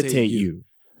rehabilitate you.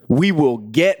 We will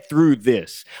get through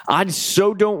this. I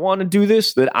so don't want to do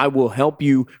this that I will help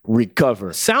you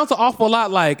recover. Sounds an awful lot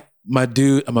like, my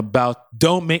dude,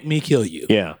 don't make me kill you.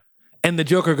 Yeah. And the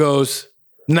Joker goes,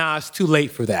 nah, it's too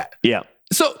late for that. Yeah.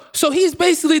 So he's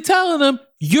basically telling him,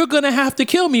 you're going to have to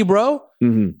kill me, bro.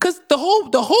 Because the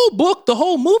whole book, the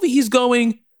whole movie, he's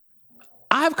going,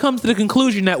 I've come to the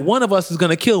conclusion that one of us is going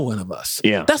to kill one of us.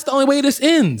 Yeah. That's the only way this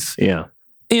ends. Yeah.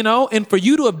 You know, and for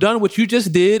you to have done what you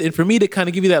just did, and for me to kind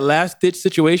of give you that last ditch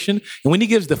situation, and when he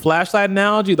gives the flashlight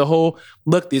analogy, the whole,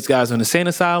 look, these guys are in an insane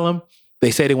asylum.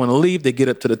 They say they want to leave. They get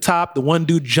up to the top. The one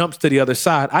dude jumps to the other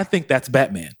side. I think that's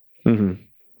Batman.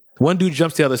 One dude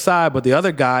jumps to the other side, but the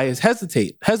other guy is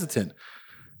hesitant.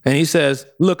 And he says,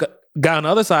 look, guy on the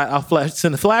other side, I'll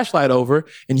send a flashlight over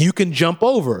and you can jump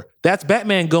over. That's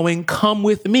Batman going, come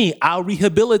with me. I'll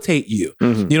rehabilitate you.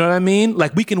 You know what I mean?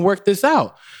 Like, we can work this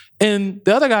out. And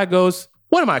the other guy goes,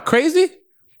 what am I, crazy?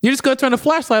 You're just going to turn the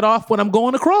flashlight off when I'm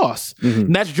going across.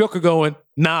 And that's Joker going,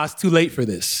 nah, it's too late for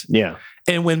this. Yeah.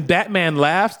 And when Batman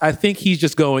laughs, I think he's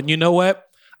just going, you know what?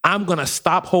 I'm going to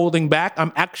stop holding back.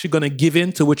 I'm actually going to give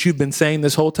in to what you've been saying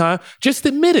this whole time. Just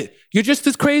admit it. You're just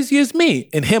as crazy as me.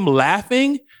 And him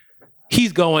laughing,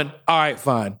 he's going, all right,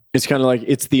 fine. It's kind of like,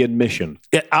 it's the admission.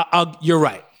 You're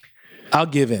right. I'll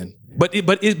give in. But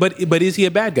is he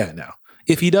a bad guy now?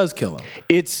 If he does kill him.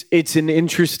 It's an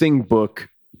interesting book,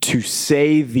 to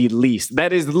say the least.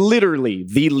 That is literally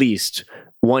the least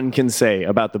one can say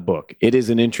about the book. It is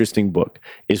an interesting book.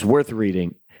 It's worth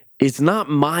reading. It's not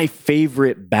my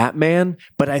favorite Batman,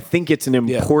 but I think it's an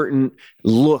important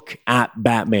look at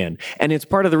Batman. And it's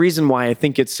part of the reason why I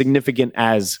think it's significant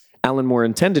as Alan Moore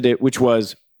intended it, which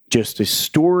was just a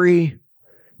story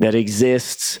that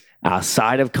exists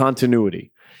outside of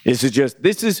continuity.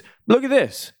 Look at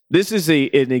this. This is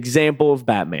an example of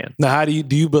Batman. Now, do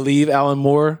you believe Alan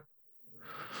Moore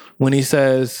when he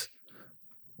says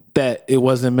that it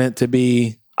wasn't meant to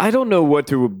be? I don't know what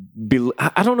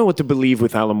to believe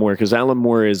with Alan Moore, because Alan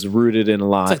Moore is rooted in a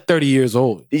lot. It's like 30 years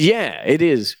old. Yeah, it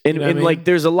is. And, you know what I mean? Like,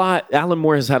 there's a lot. Alan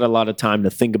Moore has had a lot of time to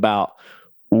think about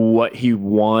what he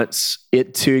wants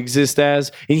it to exist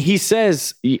as. And he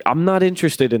says, I'm not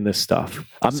interested in this stuff.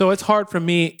 So it's hard for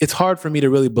me to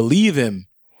really believe him.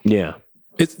 Yeah.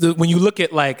 When you look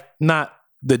at, like, not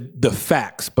the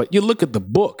facts, but you look at the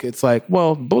book, it's like,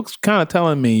 well, the book's kind of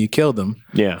telling me you killed him.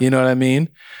 Yeah. You know what I mean?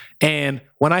 And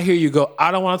when I hear you go,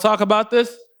 I don't want to talk about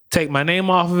this, take my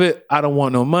name off of it. I don't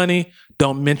want no money.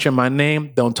 Don't mention my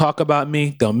name. Don't talk about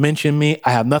me. Don't mention me. I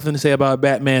have nothing to say about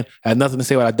Batman. I have nothing to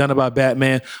say what I've done about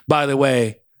Batman. By the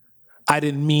way, I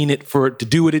didn't mean it for it to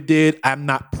do what it did. I'm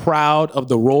not proud of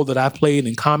the role that I played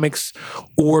in comics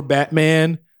or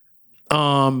Batman.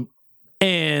 And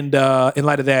in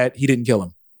light of that, he didn't kill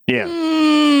him.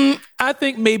 Yeah. I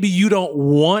think maybe you don't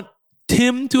want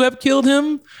him to have killed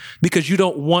him because you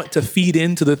don't want to feed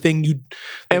into the thing you're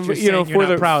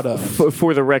not proud of.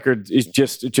 For the record, is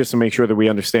just to make sure that we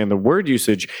understand the word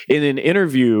usage. In an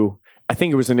interview, I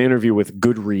think it was an interview with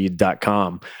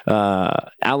Goodread.com,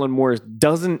 Alan Moore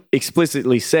doesn't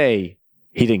explicitly say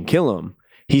he didn't kill him.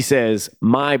 He says,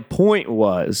 my point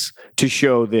was to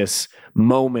show this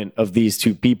moment of these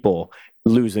two people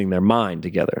losing their mind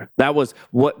together. That was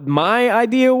what my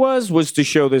idea was to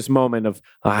show this moment of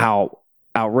how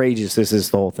outrageous this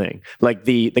is, the whole thing. Like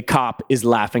the cop is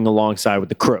laughing alongside with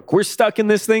the crook. We're stuck in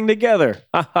this thing together.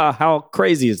 How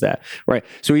crazy is that? Right.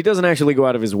 So he doesn't actually go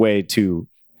out of his way to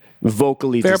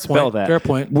vocally dispel that. Fair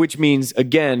point. Which means,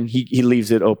 again, he leaves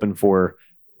it open for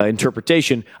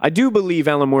interpretation. I do believe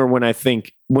Alan Moore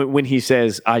when he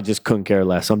says, I just couldn't care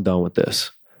less. I'm done with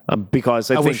this. Because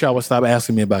I wish y'all would stop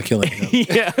asking me about Killing Joke.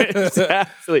 Yeah,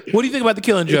 exactly. What do you think about the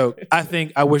Killing Joke?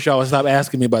 I wish y'all would stop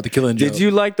asking me about the Killing Joke. Did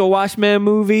you like the Watchmen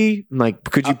movie? Like,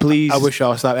 could you please? I wish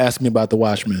y'all would stop asking me about the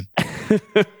Watchmen.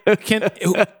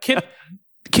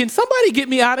 Can somebody get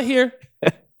me out of here?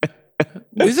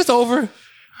 Is this over?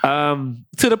 To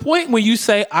the point where you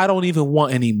say, I don't even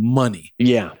want any money.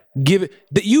 Yeah. Give it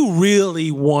that you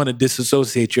really want to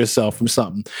disassociate yourself from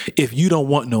something. If you don't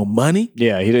want no money,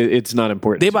 it's not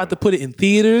important. They about to put it in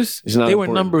theaters. They were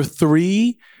number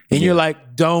 3, and you're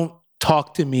like, don't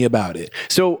talk to me about it.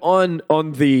 So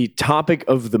on the topic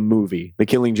of the movie, the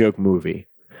Killing Joke movie,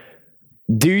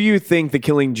 do you think the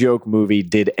Killing Joke movie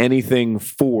did anything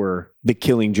for the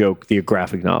Killing Joke, the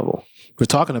graphic novel? We're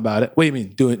talking about it. What do you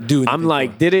mean? Do it? I'm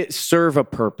like, did it serve a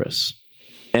purpose?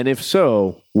 And if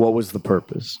so, what was the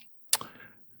purpose?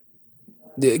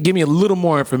 Give me a little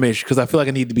more information because I feel like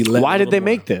I need to be let. Why did they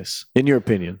make this, in your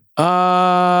opinion? In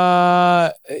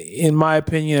my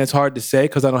opinion, it's hard to say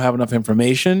because I don't have enough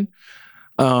information.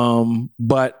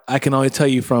 But I can only tell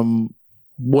you from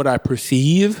what I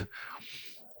perceive,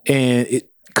 and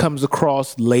it comes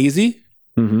across lazy.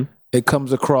 Mm-hmm. It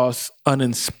comes across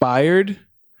uninspired,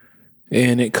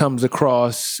 and it comes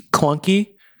across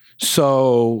clunky.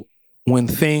 So when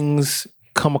things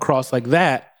come across like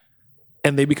that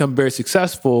and they become very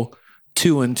successful,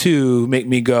 2 and 2 make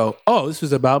me go, oh, this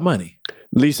is about money.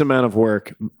 Least amount of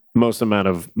work, most amount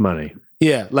of money.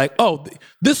 Yeah, like, oh,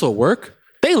 this will work.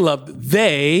 They love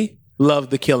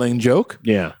The Killing Joke.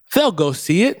 Yeah. They'll go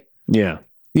see it. Yeah.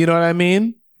 You know what I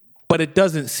mean? But it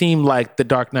doesn't seem like The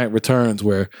Dark Knight Returns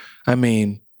where, I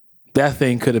mean, that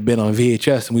thing could have been on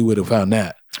VHS and we would have found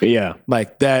that. Yeah.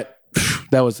 Like that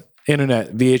was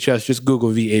internet, VHS, just Google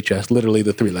VHS, literally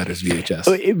the 3 letters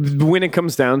VHS. When it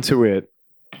comes down to it,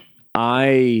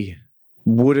 I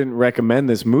wouldn't recommend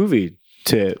this movie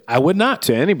I would not.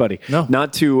 to anybody. No.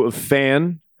 Not to a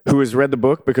fan who has read the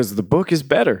book, because the book is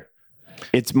better.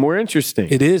 It's more interesting.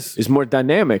 It is. It's more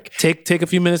dynamic. Take a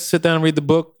few minutes to sit down and read the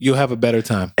book. You'll have a better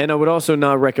time. And I would also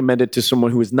not recommend it to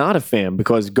someone who is not a fan,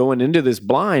 because going into this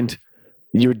blind,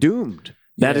 you're doomed.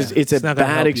 It's a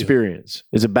bad experience.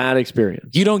 It's a bad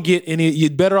experience. You don't get any.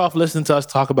 You'd better off listening to us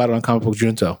talk about it on Comic Book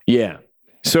Junto. Yeah.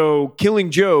 So Killing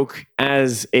Joke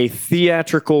as a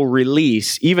theatrical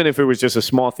release, even if it was just a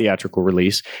small theatrical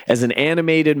release, as an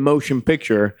animated motion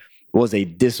picture, was a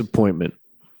disappointment.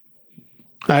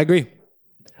 I agree.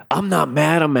 I'm not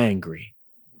mad, I'm angry.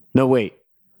 No, wait.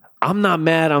 I'm not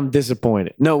mad, I'm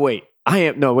disappointed. No, wait.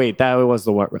 That was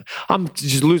the word. I'm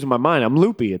just losing my mind. I'm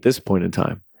loopy at this point in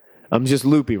time. I'm just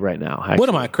loopy right now. Actually. What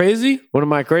am I, crazy? What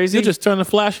am I, crazy? You just turn the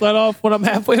flashlight off when I'm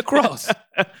halfway across.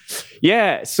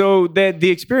 Yeah, so the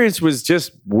experience was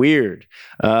just weird.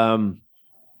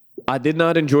 I did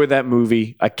not enjoy that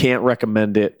movie. I can't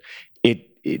recommend it.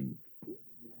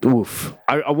 Oof.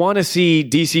 I want to see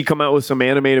DC come out with some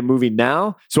animated movie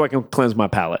now so I can cleanse my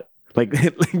palate. Like,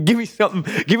 give me something.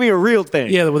 Give me a real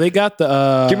thing. Yeah, well, they got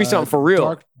the... give me something for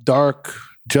real. Dark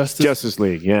Justice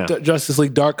League, yeah. Justice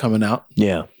League Dark coming out.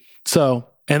 Yeah. So,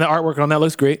 and the artwork on that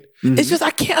looks great. Mm-hmm. It's just, I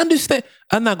can't understand.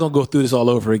 I'm not going to go through this all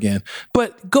over again.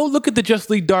 But go look at the Justice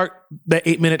League Dark, that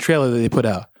 8-minute trailer that they put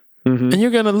out. Mm-hmm. And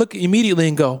you're going to look immediately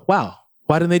and go, wow,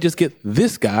 why didn't they just get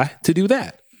this guy to do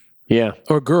that? Yeah.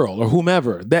 Or girl or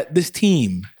whomever, this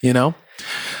team, you know?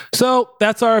 So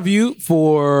that's our review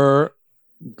for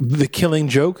The Killing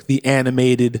Joke, the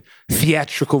animated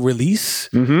theatrical release.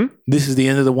 Mm-hmm. This is the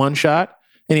end of the one shot.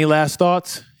 Any last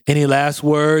thoughts? Any last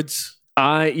words?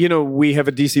 We have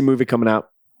a DC movie coming out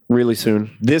really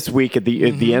soon. This week, at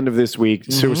the end of this week,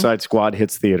 Suicide Squad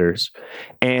hits theaters.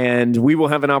 And we will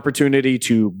have an opportunity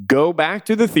to go back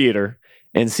to the theater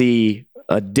and see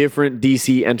a different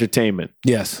DC entertainment.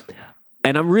 Yes.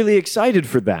 And I'm really excited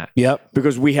for that. Yep.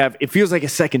 Because it feels like a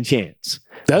second chance.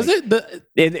 Does it?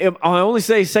 And I only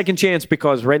say second chance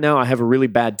because right now I have a really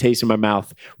bad taste in my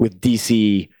mouth with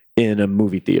DC in a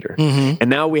movie theater. Mm-hmm. And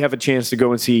now we have a chance to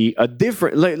go and see a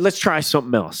different, let's try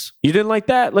something else. You didn't like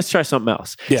that? Let's try something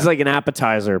else. Yeah. It's like an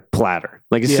appetizer platter,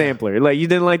 like a sampler. Like you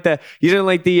didn't like that. You didn't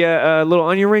like the little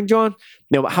onion ring, John?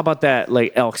 No, how about that?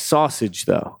 Like elk sausage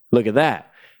though. Look at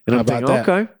that. And I'm thinking,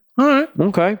 okay. All right.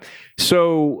 Okay.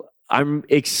 So I'm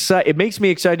excited. It makes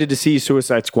me excited to see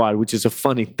Suicide Squad, which is a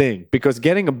funny thing because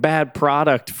getting a bad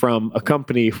product from a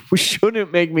company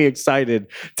shouldn't make me excited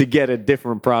to get a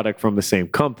different product from the same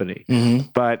company. Mm-hmm.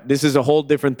 But this is a whole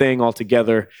different thing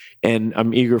altogether. And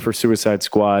I'm eager for Suicide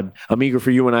Squad. I'm eager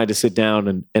for you and I to sit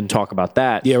down and talk about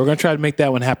that. Yeah, we're going to try to make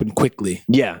that one happen quickly.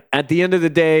 Yeah. At the end of the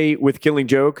day with Killing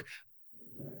Joke,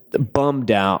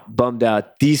 bummed out.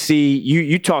 DC,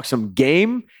 you talk some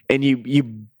game and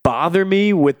you bother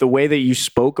me with the way that you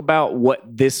spoke about what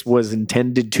this was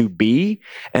intended to be,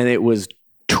 and it was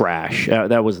trash.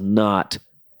 That was not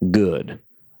good.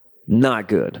 Not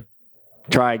good.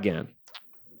 Try again.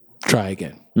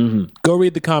 Mm-hmm. Go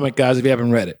read the comic, guys, if you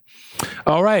haven't read it.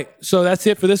 All right, so that's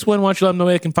it for this one. Why don't you let them know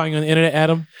where they can find you on the internet,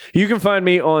 Adam? You can find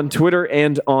me on Twitter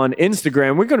and on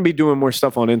Instagram. We're going to be doing more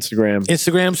stuff on Instagram.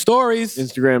 Instagram stories.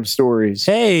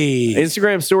 Hey.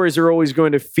 Instagram stories are always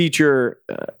going to feature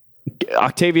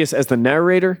Octavius as the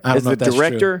narrator, as the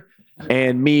director,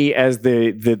 and me as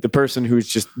the person who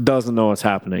just doesn't know what's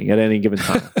happening at any given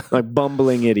time. Like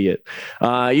bumbling idiot.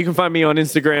 You can find me on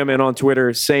Instagram and on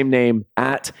Twitter, same name,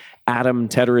 at Adam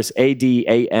Teterus,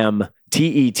 AdamTeterus.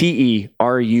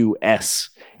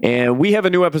 And we have a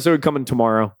new episode coming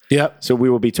tomorrow. Yep. So we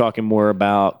will be talking more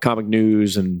about comic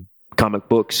news and comic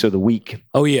books of the week,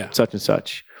 Oh, yeah. such and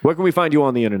such. Where can we find you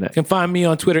on the internet? You can find me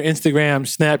on Twitter, Instagram,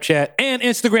 Snapchat, and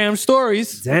Instagram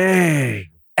stories. Dang.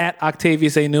 At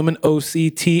Octavius A. Newman,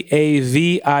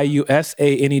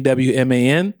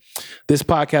 OCTAVIUSANEWMAN. This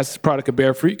podcast is a product of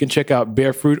Bear Fruit. You can check out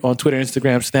Bear Fruit on Twitter,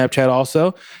 Instagram, Snapchat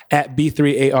also, at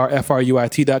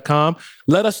B3ARFRUIT.com.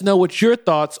 Let us know what your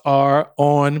thoughts are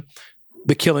on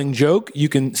The Killing Joke. You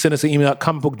can send us an email at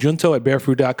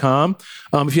comicbookjunto@bearfruit.com.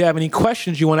 If you have any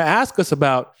questions you want to ask us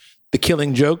about The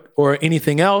Killing Joke or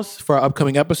anything else for our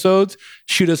upcoming episodes,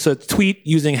 shoot us a tweet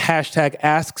using hashtag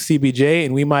AskCBJ,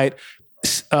 and we might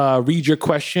read your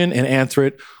question and answer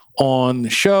it on the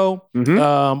show.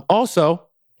 Also,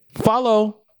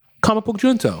 follow Comic Book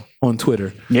Junto on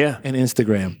Twitter and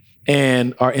Instagram,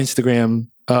 and our Instagram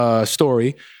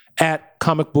story at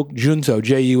Comic Book Junto,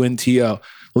 JUNTO.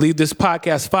 Leave this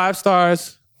podcast 5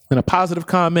 stars and a positive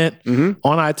comment on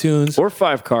iTunes. Or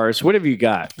 5 cars, whatever you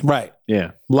got. Right.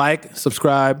 Yeah. Like,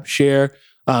 subscribe, share.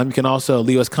 You can also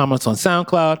leave us comments on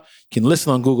SoundCloud. You can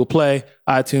listen on Google Play,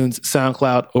 iTunes,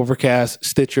 SoundCloud, Overcast,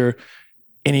 Stitcher,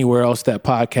 anywhere else that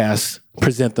podcasts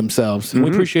present themselves. And we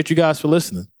appreciate you guys for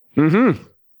listening. And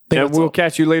we'll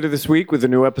catch you later this week with a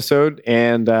new episode,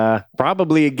 and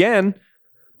probably again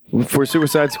for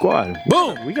Suicide Squad.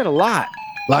 Boom! We got a lot.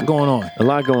 A lot going on. A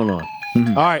lot going on.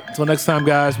 All right. Until next time,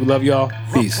 guys. We love y'all.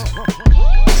 Peace.